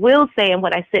what I will say, and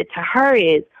what I said to her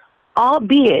is,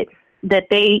 albeit that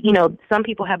they, you know, some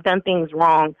people have done things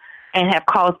wrong and have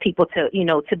caused people to, you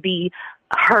know, to be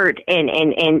hurt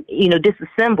and you know,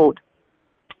 disassembled,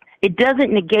 it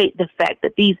doesn't negate the fact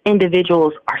that these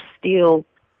individuals are still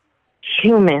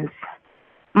humans.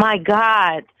 My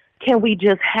God, can we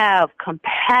just have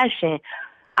compassion?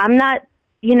 I'm not,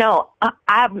 you know,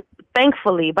 I've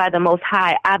thankfully by the Most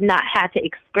High, I've not had to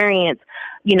experience,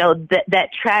 you know, that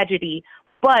tragedy.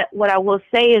 But what I will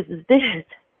say is this: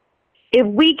 if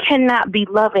we cannot be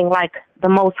loving like the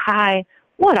Most High,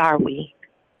 what are we?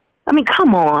 I mean,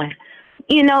 come on.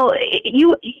 You know,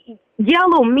 you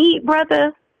yellow meat,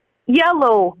 brother.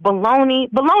 Yellow bologna.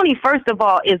 Bologna, first of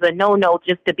all, is a no-no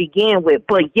just to begin with.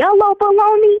 But yellow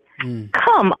bologna?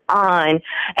 Come on.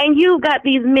 And you got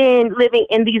these men living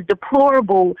in these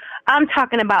deplorable, I'm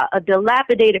talking about a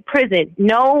dilapidated prison.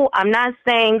 No, I'm not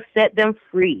saying set them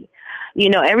free. You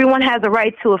know, everyone has a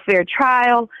right to a fair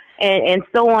trial and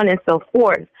so on and so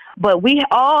forth. But we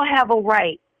all have a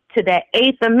right to that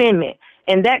Eighth Amendment.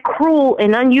 And that cruel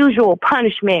and unusual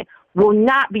punishment will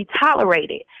not be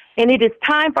tolerated. And it is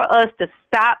time for us to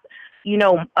stop, you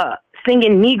know,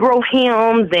 singing Negro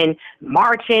hymns and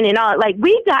marching and all. Like,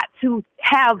 we got to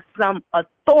have some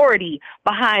authority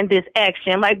behind this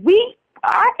action. Like,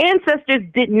 our ancestors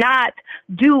did not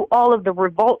do all of the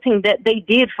revolting that they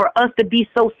did for us to be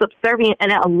so subservient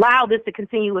and allow this to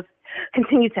continue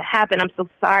to happen. I'm so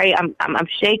sorry. I'm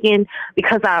shaking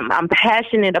because I'm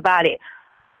passionate about it.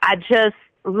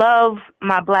 love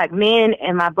my black men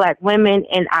and my black women,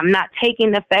 and I'm not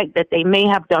taking the fact that they may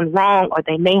have done wrong or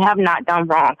they may have not done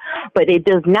wrong, but it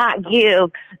does not give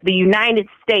the United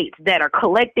States that are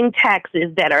collecting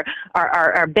taxes, that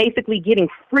are basically getting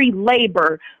free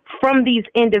labor from these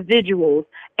individuals,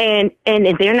 and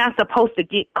they're not supposed to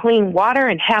get clean water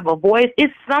and have a voice.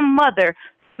 It's some mother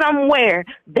somewhere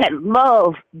that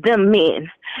love them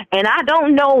men, and I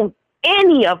don't know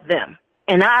any of them.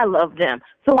 And I love them.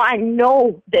 So I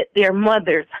know that their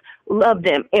mothers love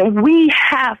them. And we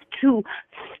have to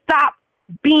stop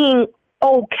being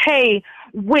okay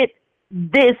with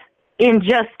this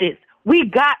injustice. We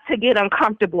got to get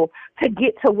uncomfortable to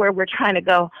get to where we're trying to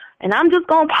go. And I'm just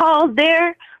going to pause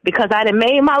there because I done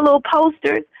made my little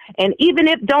posters. And even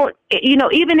if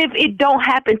it don't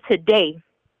happen today,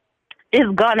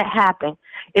 it's going to happen.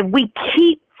 If we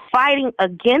keep fighting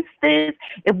against this,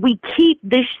 if we keep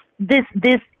this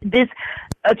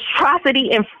atrocity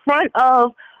in front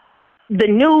of the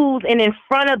news and in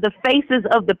front of the faces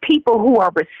of the people who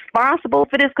are responsible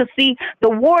for this, because see, the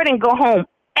warden go home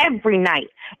every night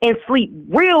and sleep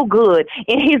real good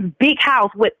in his big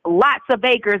house with lots of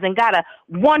acres and got a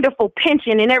wonderful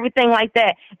pension and everything like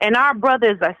that, and our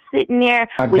brothers are sitting there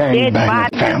with dead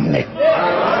bodies. Family.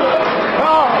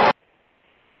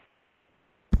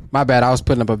 My bad, I was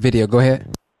putting up a video. Go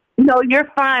ahead. No, you're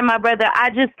fine, my brother. I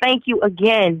just thank you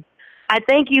again. I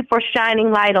thank you for shining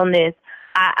light on this.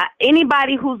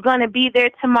 Anybody who's going to be there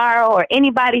tomorrow or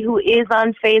anybody who is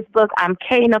on Facebook, I'm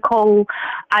K. Nicole.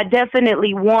 I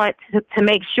definitely want to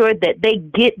make sure that they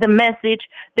get the message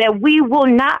that we will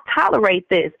not tolerate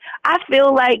this. I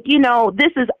feel like,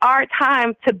 this is our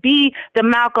time to be the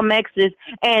Malcolm X's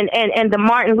and the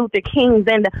Martin Luther Kings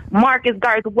and the Marcus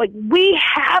Garvey. We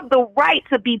have the right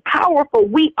to be powerful.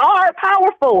 We are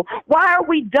powerful. Why are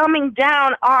we dumbing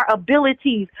down our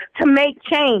abilities to make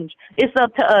change? It's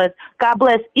up to us. God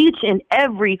bless each and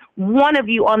every one of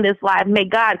you on this live. May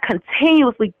God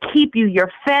continuously keep you,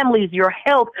 your families, your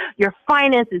health, your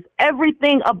finances,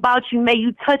 everything about you. May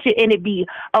you touch it and it be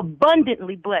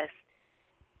abundantly blessed.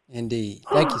 Indeed.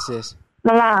 Thank you, sis.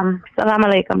 Salam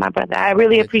alaikum, my brother. I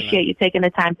really appreciate you taking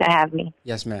the time to have me.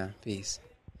 Yes, ma'am. Peace.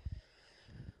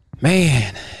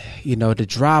 Man, the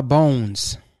dry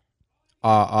bones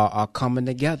are coming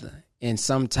together. And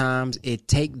sometimes it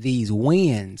take these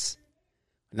wins.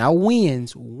 Now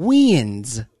wins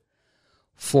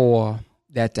for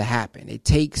that to happen. It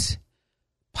takes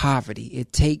poverty.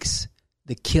 It takes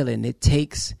the killing. It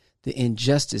takes the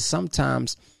injustice.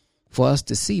 Sometimes for us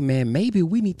to see, man, maybe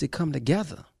we need to come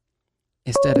together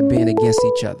instead of being against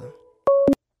each other.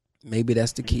 Maybe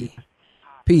that's the key.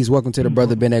 Peace. Welcome to the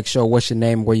Brother Ben X Show. What's your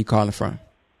name? Where you calling from?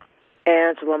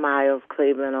 Angela Miles,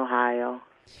 Cleveland, Ohio.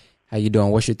 How you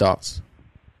doing? What's your thoughts?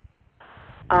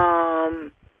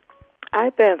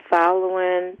 I've been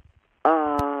following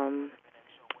Brother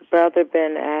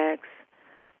Ben X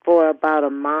for about a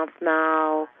month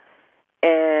now,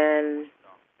 and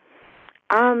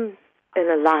I'm in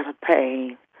a lot of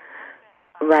pain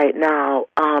right now.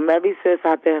 Ever since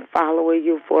I've been following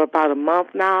you for about a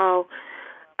month now,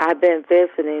 I've been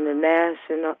visiting the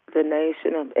Nation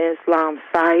of Islam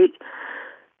site,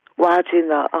 watching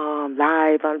the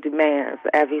live on demand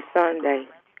every Sunday.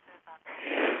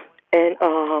 And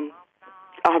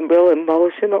I'm real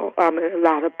emotional. I'm in a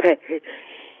lot of pain.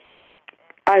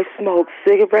 I smoke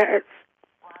cigarettes,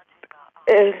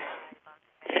 and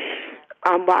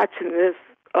I'm watching this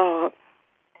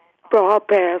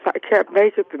broadcast. I can't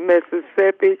make it to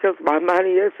Mississippi because my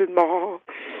money isn't long,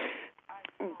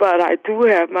 but I do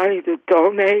have money to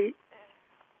donate.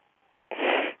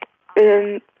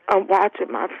 And I'm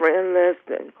watching my friend list,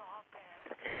 and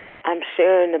I'm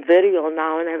sharing the video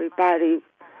now, and everybody,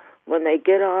 when they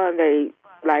get on, they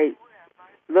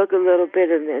look a little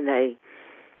bit and then they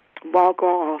walk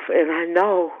off. And I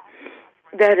know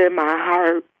that in my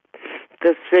heart,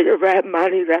 the cigarette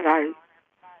money that I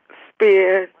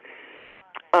spend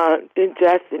on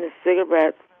ingesting the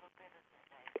cigarettes,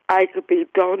 I could be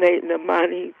donating the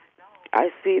money.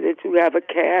 I see that you have a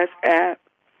Cash App.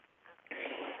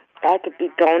 I could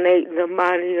be donating the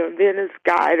money, and then this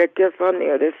guy that gets on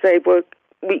there to say, well,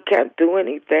 we can't do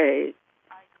anything.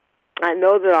 I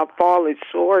know that I'm falling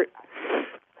short,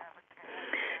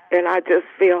 and I just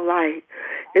feel like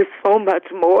it's so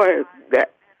much more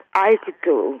that I could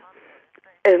do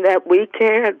and that we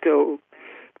can do.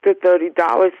 The $30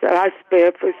 that I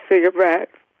spend for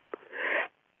cigarettes,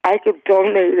 I could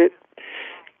donate it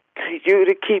to you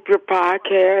to keep your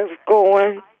podcast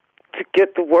going, to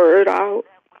get the word out,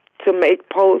 to make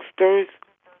posters.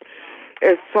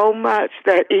 There's so much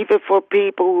that even for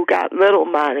people who got little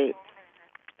money,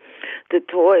 the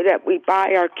toy that we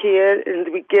buy our kid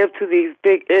and we give to these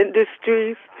big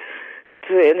industries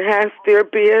to enhance their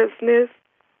business,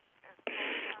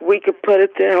 we could put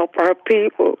it to help our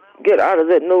people get out of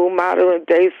the new modern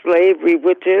day slavery,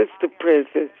 which is the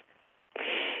prisons.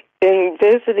 And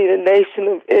visiting the Nation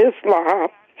of Islam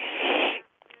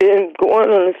and going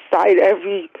on the site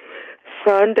every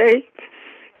Sunday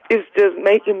is just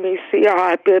making me see how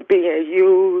I've been being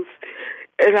used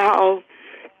and how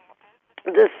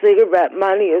the cigarette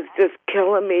money is just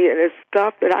killing me, and it's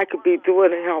stuff that I could be doing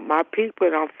to help my people,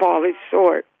 and I'm falling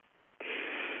short.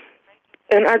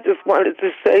 And I just wanted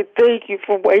to say thank you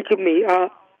for waking me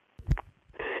up.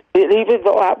 And even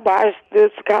though I watch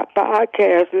this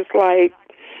podcast, it's like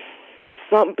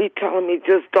something be telling me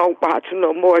just don't watch him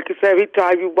no more, because every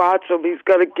time you watch him, he's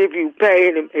going to give you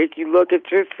pain and make you look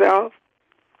at yourself.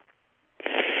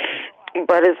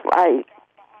 But it's like,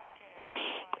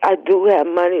 I do have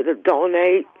money to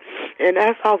donate, and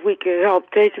that's how we can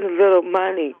help, taking a little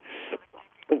money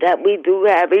that we do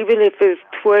have, even if it's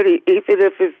 $20, even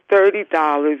if it's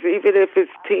 $30, even if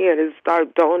it's $10, and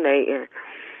start donating.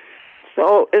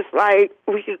 So it's like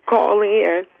we could call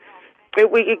in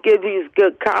and we could give these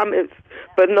good comments,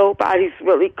 but nobody's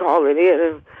really calling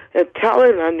in and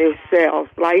telling on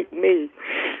themselves like me.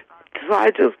 So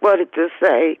I just wanted to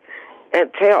say and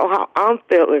tell how I'm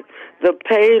feeling, the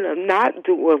pain of not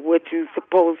doing what you're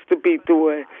supposed to be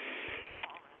doing.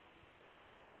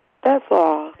 That's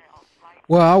all.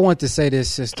 Well, I want to say this,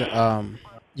 sister.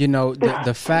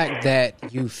 The fact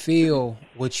that you feel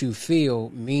what you feel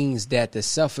means that the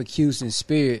self-accusing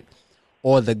spirit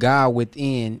or the God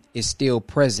within is still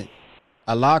present.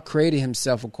 Allah created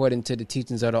himself according to the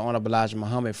teachings of the Honorable Elijah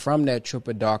Muhammad from that trip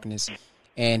of darkness.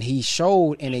 And he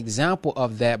showed an example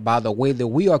of that by the way that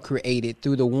we are created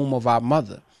through the womb of our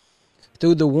mother.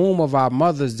 Through the womb of our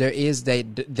mothers, there is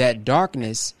that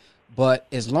darkness. But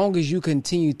as long as you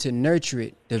continue to nurture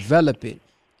it, develop it,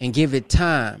 and give it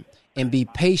time and be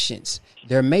patient,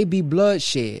 there may be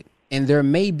bloodshed and there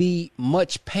may be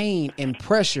much pain and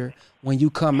pressure when you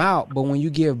come out. But when you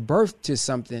give birth to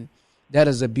something, that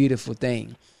is a beautiful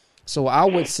thing. So I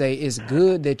would say it's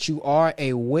good that you are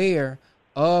aware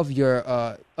of your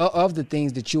of the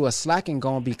things that you are slacking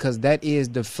on, because that is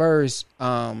the first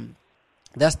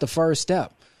that's the first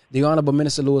step. The Honorable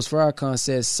Minister Louis Farrakhan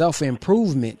says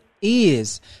self-improvement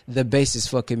is the basis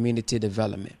for community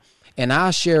development. And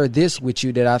I'll share this with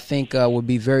you that I think would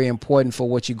be very important for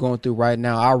what you're going through right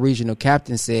now. Our regional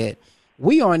captain said,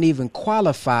 we aren't even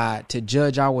qualified to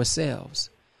judge ourselves.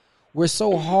 We're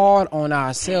so hard on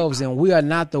ourselves, and we are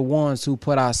not the ones who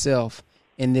put ourselves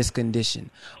in this condition.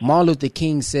 Martin Luther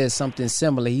King said something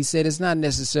similar. He said, it's not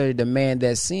necessarily the man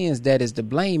that sins that is to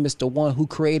blame. It's the one who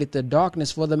created the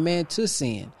darkness for the man to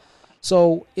sin.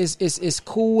 So it's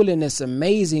cool and it's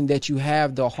amazing that you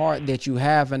have the heart that you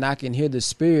have, and I can hear the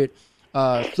spirit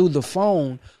through the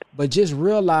phone. But just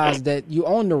realize that you're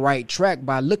on the right track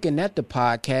by looking at the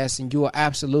podcast, and you are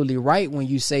absolutely right when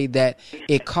you say that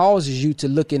it causes you to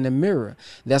look in the mirror.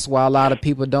 That's why a lot of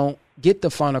people don't get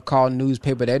the Final Call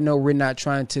newspaper. They know we're not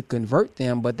trying to convert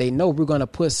them, but they know we're going to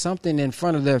put something in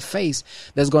front of their face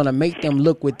that's going to make them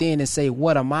look within and say,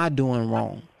 what am I doing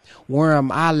wrong? Where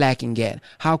am I lacking at?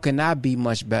 How can I be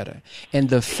much better? And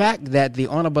the fact that the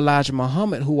Honorable Elijah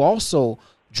Muhammad, who also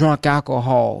drunk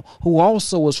alcohol, who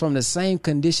also was from the same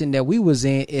condition that we was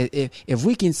in, if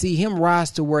we can see him rise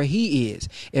to where he is,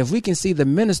 if we can see the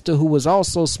minister who was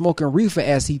also smoking reefer,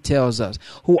 as he tells us,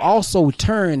 who also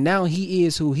turned, now he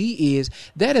is who he is,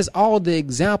 that is all the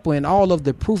example and all of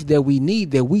the proof that we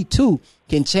need that we too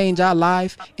can change our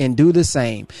life and do the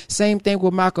same. Same thing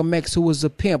with Malcolm X, who was a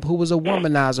pimp, who was a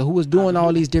womanizer, who was doing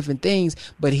all these different things,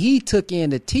 but he took in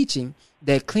the teaching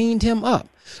that cleaned him up.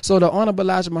 So the Honorable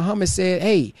Elijah Muhammad said,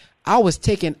 hey, I was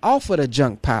taken off of the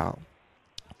junk pile,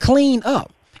 clean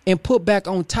up, and put back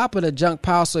on top of the junk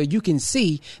pile so you can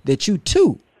see that you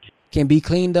too can be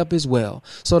cleaned up as well.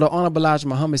 So the Honorable Elijah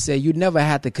Muhammad said you never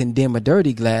had to condemn a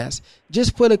dirty glass,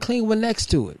 just put a clean one next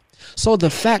to it. So the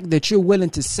fact that you're willing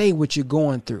to say what you're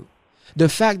going through, the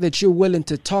fact that you're willing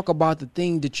to talk about the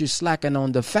thing that you're slacking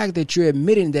on, the fact that you're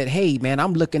admitting that, hey, man,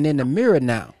 I'm looking in the mirror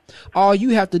now. All you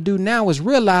have to do now is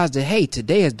realize that, hey,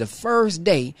 today is the first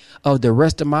day of the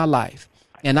rest of my life,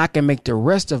 and I can make the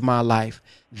rest of my life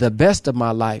the best of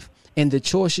my life, and the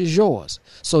choice is yours.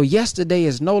 So yesterday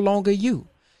is no longer you.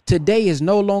 Today is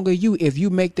no longer you if you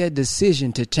make that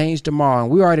decision to change tomorrow.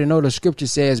 And we already know the scripture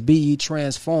says, be ye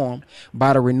transformed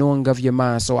by the renewing of your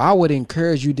mind. So I would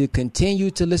encourage you to continue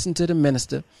to listen to the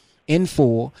minister. in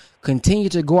full. Continue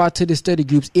to go out to the study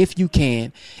groups if you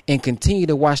can, and continue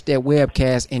to watch that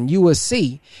webcast, and you will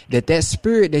see that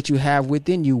spirit that you have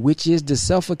within you, which is the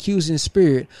self-accusing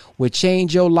spirit, will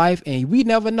change your life. And we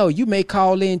never know. You may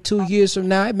call in 2 years from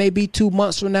now. It may be 2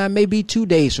 months from now. It may be 2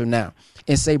 days from now,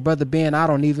 and say, Brother Ben, I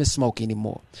don't even smoke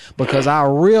anymore, because I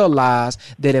realize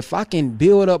that if I can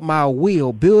build up my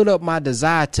will, build up my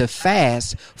desire to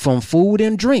fast from food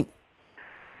and drink,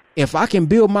 if I can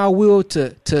build my will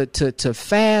to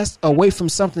fast away from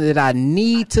something that I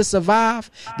need to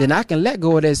survive, then I can let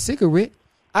go of that cigarette.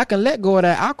 I can let go of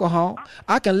that alcohol.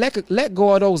 I can let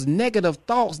go of those negative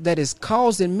thoughts that is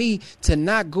causing me to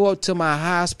not go up to my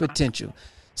highest potential.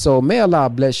 So may Allah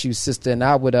bless you, sister. And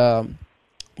I would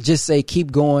just say,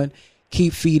 keep going.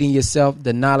 Keep feeding yourself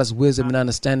the knowledge, wisdom, and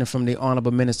understanding from the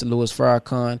Honorable Minister Louis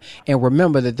Farrakhan. And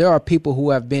remember that there are people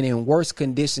who have been in worse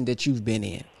condition that you've been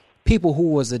in. People who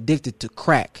was addicted to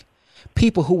crack,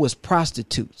 people who was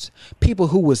prostitutes, people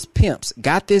who was pimps,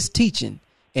 got this teaching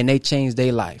and they changed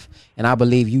their life. And I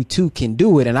believe you too can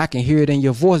do it. And I can hear it in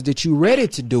your voice that you're ready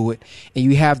to do it. And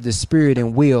you have the spirit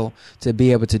and will to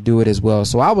be able to do it as well.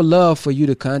 So I would love for you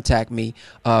to contact me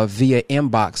via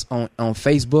inbox on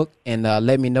Facebook, and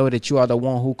let me know that you are the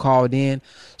one who called in,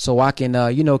 so I can,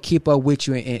 keep up with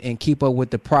you and keep up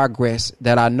with the progress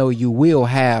that I know you will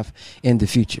have in the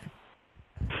future.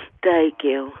 Thank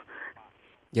you.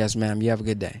 Yes, ma'am. You have a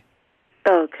good day.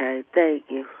 Okay, thank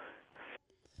you.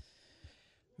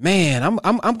 Man,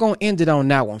 I'm going to end it on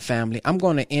that one, family. I'm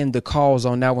going to end the calls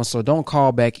on that one, so don't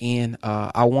call back in.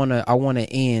 I want to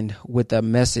end with a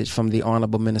message from the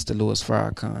Honorable Minister Louis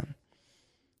Farrakhan.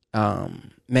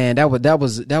 Man,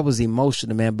 that was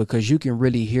emotional, man, because you can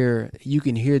really hear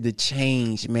the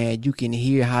change, man. You can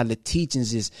hear how the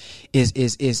teachings is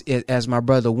as my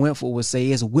brother Winford would say,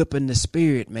 is whipping the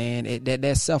spirit, man.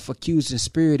 That self-accusing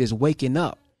spirit is waking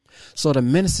up. So the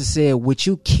minister said, would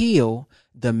you kill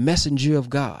the messenger of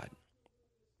God?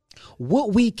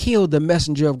 Would we kill the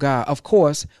messenger of God? Of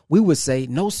course, we would say,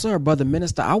 no, sir, brother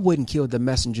minister, I wouldn't kill the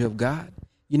messenger of God.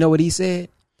 You know what he said?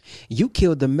 You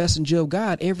kill the messenger of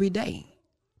God every day.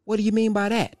 What do you mean by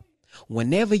that?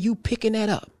 Whenever you picking that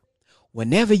up,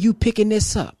 whenever you picking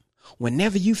this up,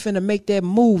 whenever you finna make that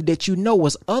move that you know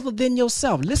is other than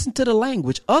yourself, listen to the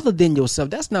language, other than yourself.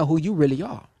 That's not who you really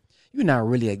are. You're not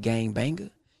really a gangbanger.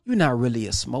 You're not really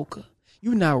a smoker.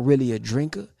 You're not really a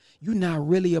drinker. You're not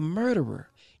really a murderer.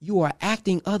 You are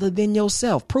acting other than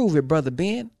yourself. Prove it, Brother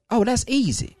Ben. Oh, that's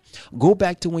easy. Go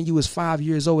back to when you was 5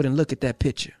 years old and look at that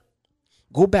picture.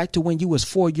 Go back to when you was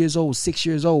 4 years old, 6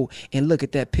 years old, and look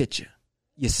at that picture.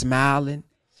 You're smiling.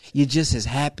 You're just as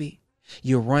happy.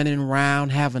 You're running around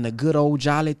having a good old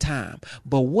jolly time.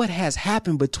 But what has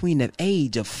happened between the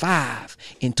age of 5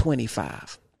 and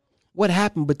 25? What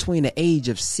happened between the age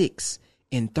of 6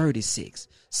 and 36?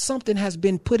 Something has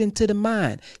been put into the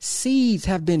mind. Seeds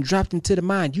have been dropped into the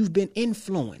mind. You've been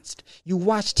influenced. You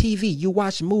watch TV. You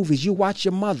watch movies. You watch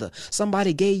your mother.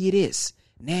 Somebody gave you this.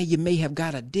 Now you may have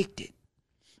got addicted.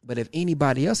 But if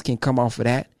anybody else can come off of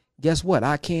that, guess what?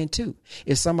 I can too.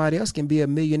 If somebody else can be a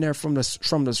millionaire from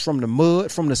the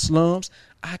mud, from the slums,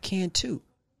 I can too.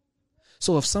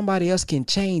 So if somebody else can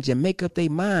change and make up their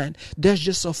mind, there's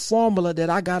just a formula that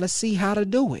I got to see how to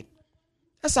do it.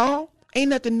 That's all.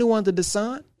 Ain't nothing new under the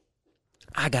sun.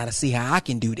 I got to see how I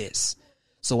can do this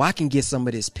so I can get some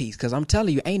of this peace. Because I'm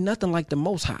telling you, ain't nothing like the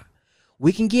Most High.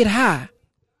 We can get high,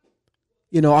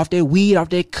 off that weed, off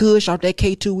that kush, off that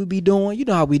K2 we be doing. You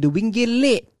know how we do. We can get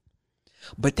lit.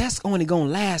 But that's only going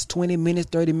to last 20 minutes,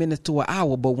 30 minutes to an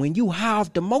hour. But when you high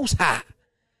off the Most High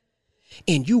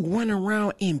and you run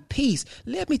around in peace,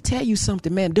 let me tell you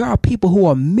something, man. There are people who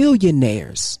are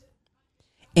millionaires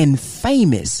and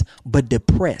famous, but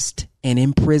depressed and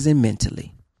in prison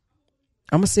mentally.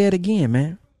 I'm going to say it again,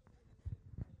 man.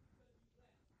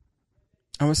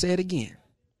 I'm going to say it again.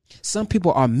 Some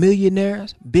people are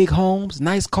millionaires, big homes,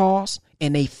 nice cars,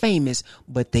 and they famous,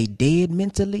 but they dead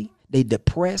mentally. They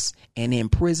depressed and in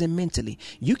prison mentally.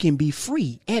 You can be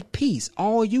free, at peace.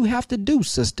 All you have to do,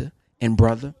 sister and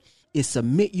brother, is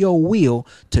submit your will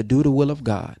to do the will of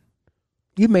God.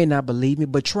 You may not believe me,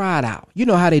 but try it out. You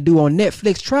know how they do on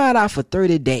Netflix. Try it out for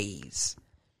 30 days.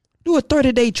 Do a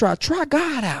 30-day trial. Try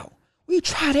God out. We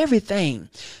tried everything.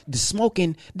 The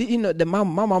smoking, my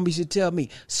mom used to tell me,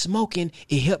 smoking,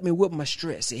 it helped me with my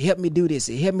stress. It helped me do this.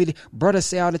 It helped me. Brother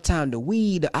say all the time, the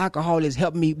weed, the alcohol has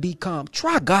helped me be calm.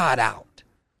 Try God out.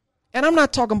 And I'm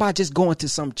not talking about just going to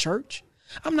some church.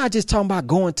 I'm not just talking about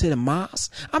going to the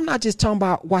mosque. I'm not just talking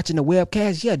about watching the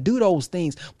webcast. Yeah, do those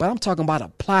things. But I'm talking about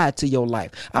apply it to your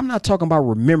life. I'm not talking about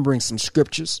remembering some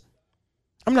scriptures.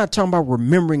 I'm not talking about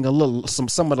remembering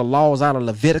some of the laws out of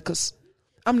Leviticus.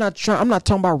 I'm not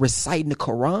talking about reciting the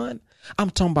Quran. I'm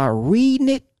talking about reading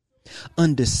it,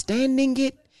 understanding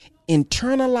it,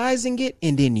 internalizing it,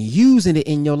 and then using it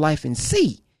in your life and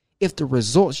see if the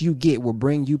results you get will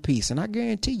bring you peace. And I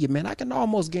guarantee you, man, I can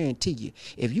almost guarantee you,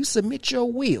 if you submit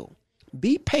your will,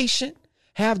 be patient,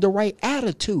 have the right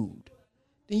attitude,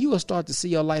 then you will start to see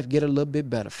your life get a little bit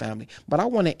better, family. But I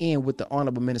want to end with the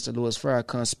Honorable Minister Louis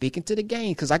Farrakhan speaking to the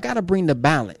game, because I got to bring the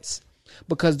balance,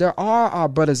 because there are our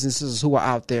brothers and sisters who are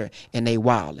out there and they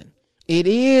wilding. It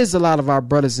is a lot of our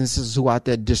brothers and sisters who are out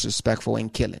there disrespectful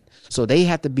and killing. So they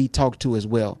have to be talked to as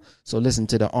well. So listen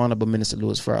to the Honorable Minister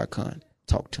Louis Farrakhan.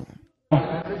 Talk to him.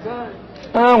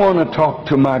 I want to talk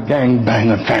to my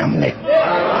gangbanger family.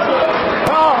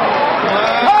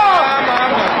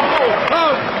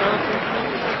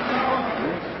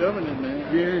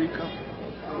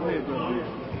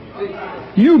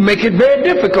 You make it very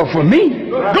difficult for me.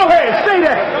 Go ahead, say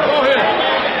that.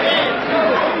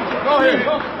 Go ahead.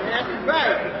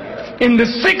 In the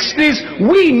 60s,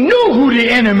 we knew who the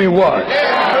enemy was.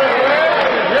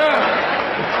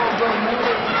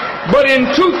 But in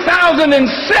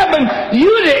 2007,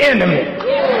 you're the enemy.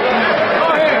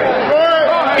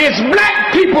 It's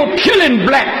black people killing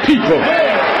black people.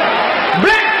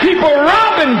 Black people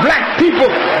robbing black people.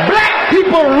 Black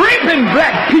people raping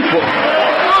black people.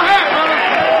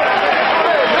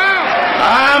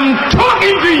 I'm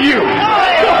talking to you. Go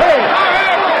ahead.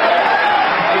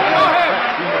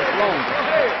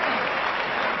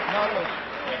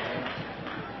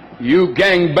 You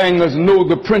gangbangers know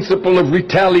the principle of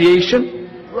retaliation,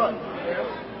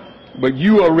 but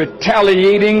you are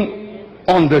retaliating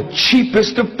on the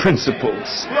cheapest of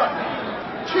principles.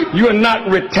 You are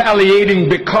not retaliating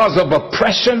because of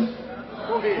oppression,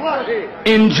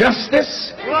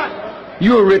 injustice.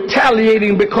 You are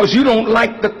retaliating because you don't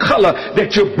like the color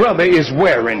that your brother is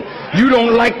wearing. You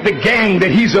don't like the gang that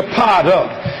he's a part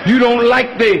of. You don't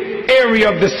like the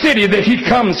area of the city that he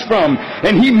comes from.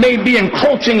 And he may be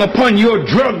encroaching upon your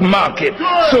drug market.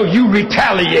 So you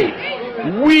retaliate.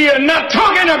 We are not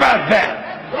talking about that.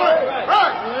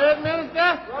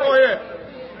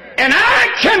 And I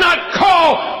cannot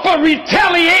call for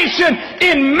retaliation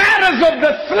in matters of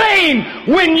the slain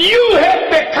when you have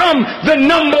become the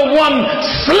 #1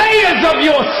 slayers of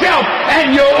yourself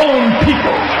and your own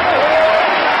people.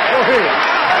 Go ahead.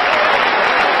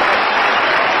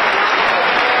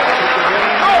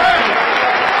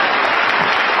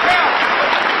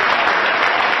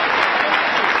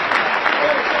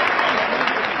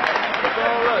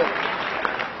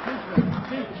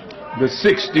 The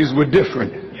 60s were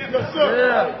different.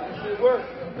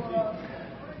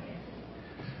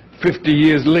 50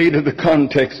 years later, the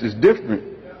context is different.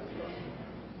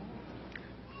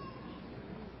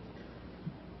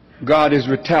 God is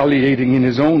retaliating in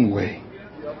his own way.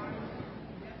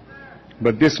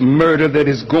 But this murder that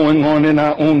is going on in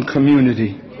our own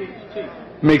community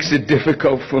makes it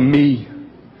difficult for me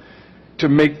to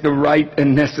make the right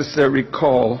and necessary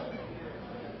call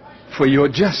for your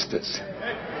justice.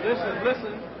 Listen.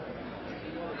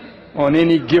 On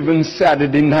any given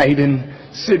Saturday night in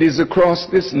cities across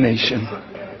this nation,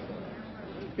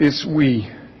 it's we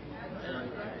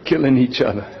killing each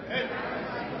other.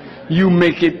 You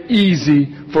make it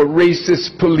easy for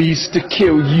racist police to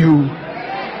kill you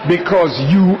because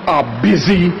you are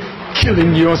busy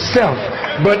killing yourself.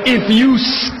 But if you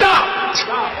stopped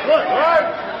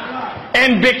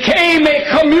and became a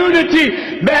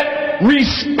community that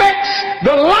respects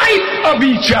the life of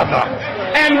each other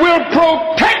and will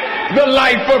protect the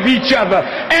life of each other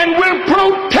and will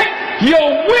protect your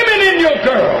women and your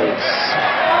girls.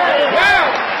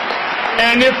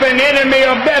 And if an enemy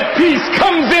of that peace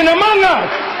comes in among us,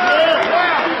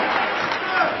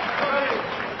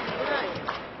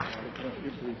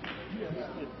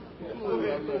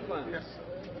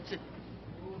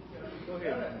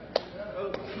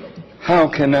 how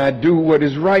can I do what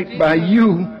is right by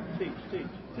you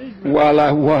while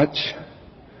I watch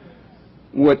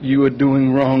what you are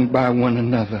doing wrong by one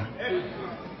another?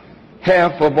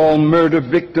 Half of all murder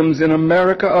victims in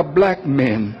America are black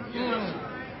men.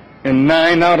 And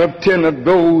 9 out of 10 of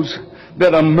those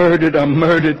that are murdered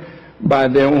by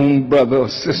their own brother or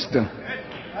sister.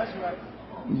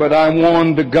 But I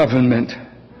warned the government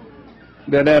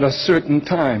that at a certain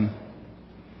time,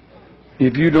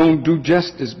 if you don't do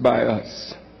justice by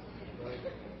us,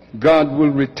 God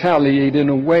will retaliate in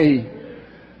a way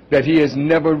that he has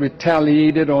never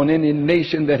retaliated on any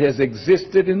nation that has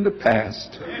existed in the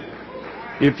past.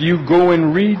 If you go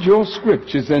and read your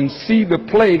scriptures and see the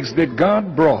plagues that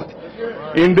God brought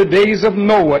in the days of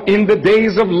Noah, in the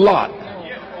days of Lot,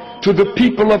 to the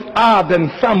people of Ad and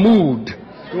Thamud,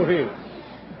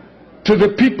 to the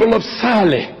people of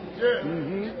Saleh,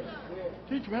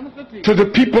 to the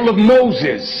people of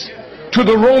Moses, to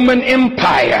the Roman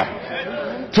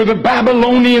Empire, to the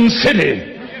Babylonian city.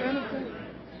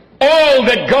 All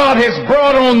that God has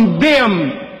brought on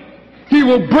them, he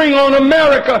will bring on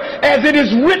America. As it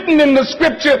is written in the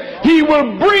scripture, he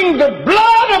will bring the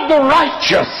blood of the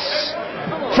righteous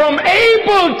from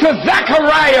Abel to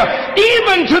Zechariah,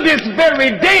 even to this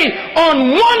very day,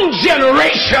 on one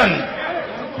generation.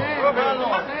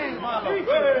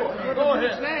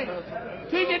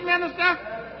 Teach it, minister.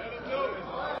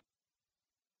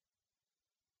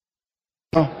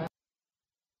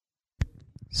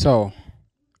 So,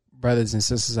 brothers and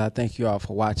sisters, I thank you all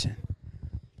for watching.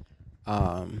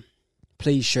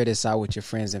 Please share this out with your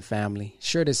friends and family.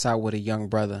 Share this out with a young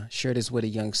brother. Share this with a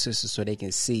young sister so they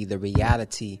can see the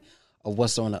reality of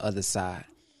what's on the other side.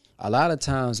 A lot of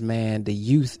times, man, the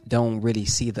youth don't really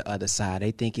see the other side. They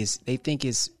think it's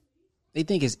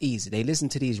easy. They listen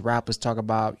to these rappers talk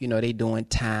about, they doing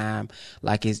time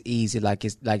like it's easy, like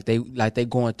they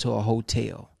going to a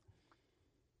hotel.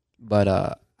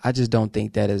 But I just don't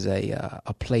think that is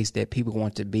a place that people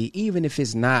want to be, even if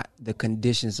it's not the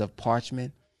conditions of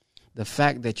Parchman. The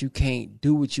fact that you can't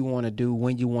do what you want to do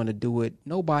when you want to do it,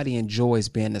 nobody enjoys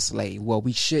being a slave. Well,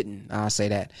 we shouldn't. I'll say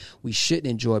that. We shouldn't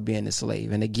enjoy being a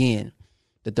slave. And again,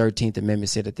 the 13th Amendment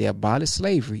said that they abolished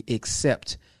slavery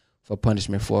except for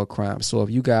punishment for a crime. So if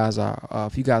you guys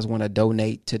want to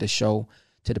donate to the show,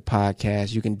 to the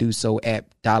podcast, you can do so at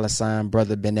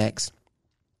 $Brother Ben X.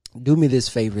 Do me this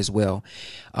favor as well.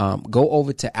 Go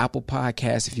over to Apple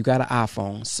Podcasts if you got an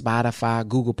iPhone, Spotify,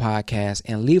 Google Podcasts,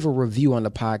 and leave a review on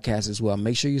the podcast as well.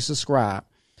 Make sure you subscribe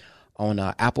on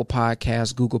Apple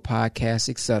Podcasts, Google Podcasts,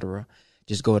 etc.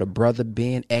 Just go to Brother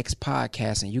Ben X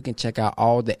Podcast and you can check out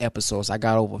all the episodes. I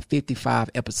got over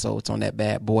 55 episodes on that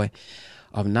bad boy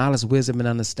of knowledge, wisdom, and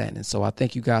understanding. So I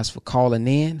thank you guys for calling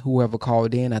in. Whoever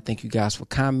called in, I thank you guys for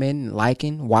commenting,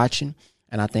 liking, watching.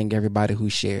 And I thank everybody who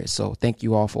shared. So thank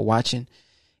you all for watching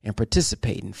and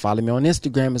participating. Follow me on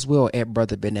Instagram as well at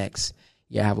Brother Ben X.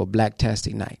 Yeah, have a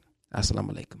blacktastic night.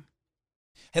 Assalamu alaikum.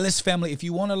 Hey, listen, family, if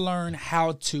you want to learn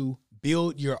how to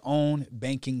build your own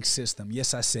banking system,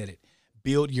 yes, I said it,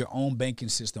 build your own banking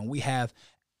system. We have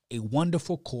a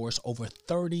wonderful course, over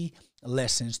 30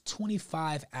 lessons,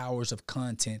 25 hours of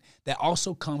content that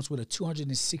also comes with a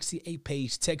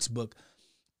 268-page textbook.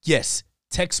 Yes,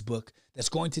 textbook that's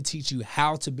going to teach you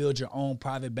how to build your own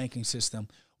private banking system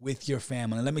with your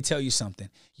family. And let me tell you something.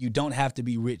 You don't have to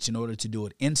be rich in order to do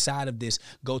it. Inside of this,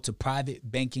 go to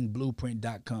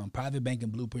privatebankingblueprint.com,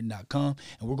 privatebankingblueprint.com,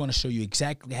 and we're going to show you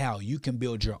exactly how you can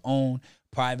build your own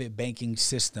private banking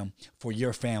system for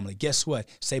your family. Guess what?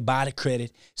 Say bye to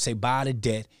credit. Say bye to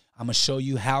debt. I'm going to show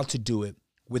you how to do it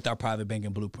with our private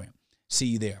banking blueprint. See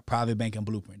you there,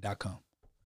 privatebankingblueprint.com.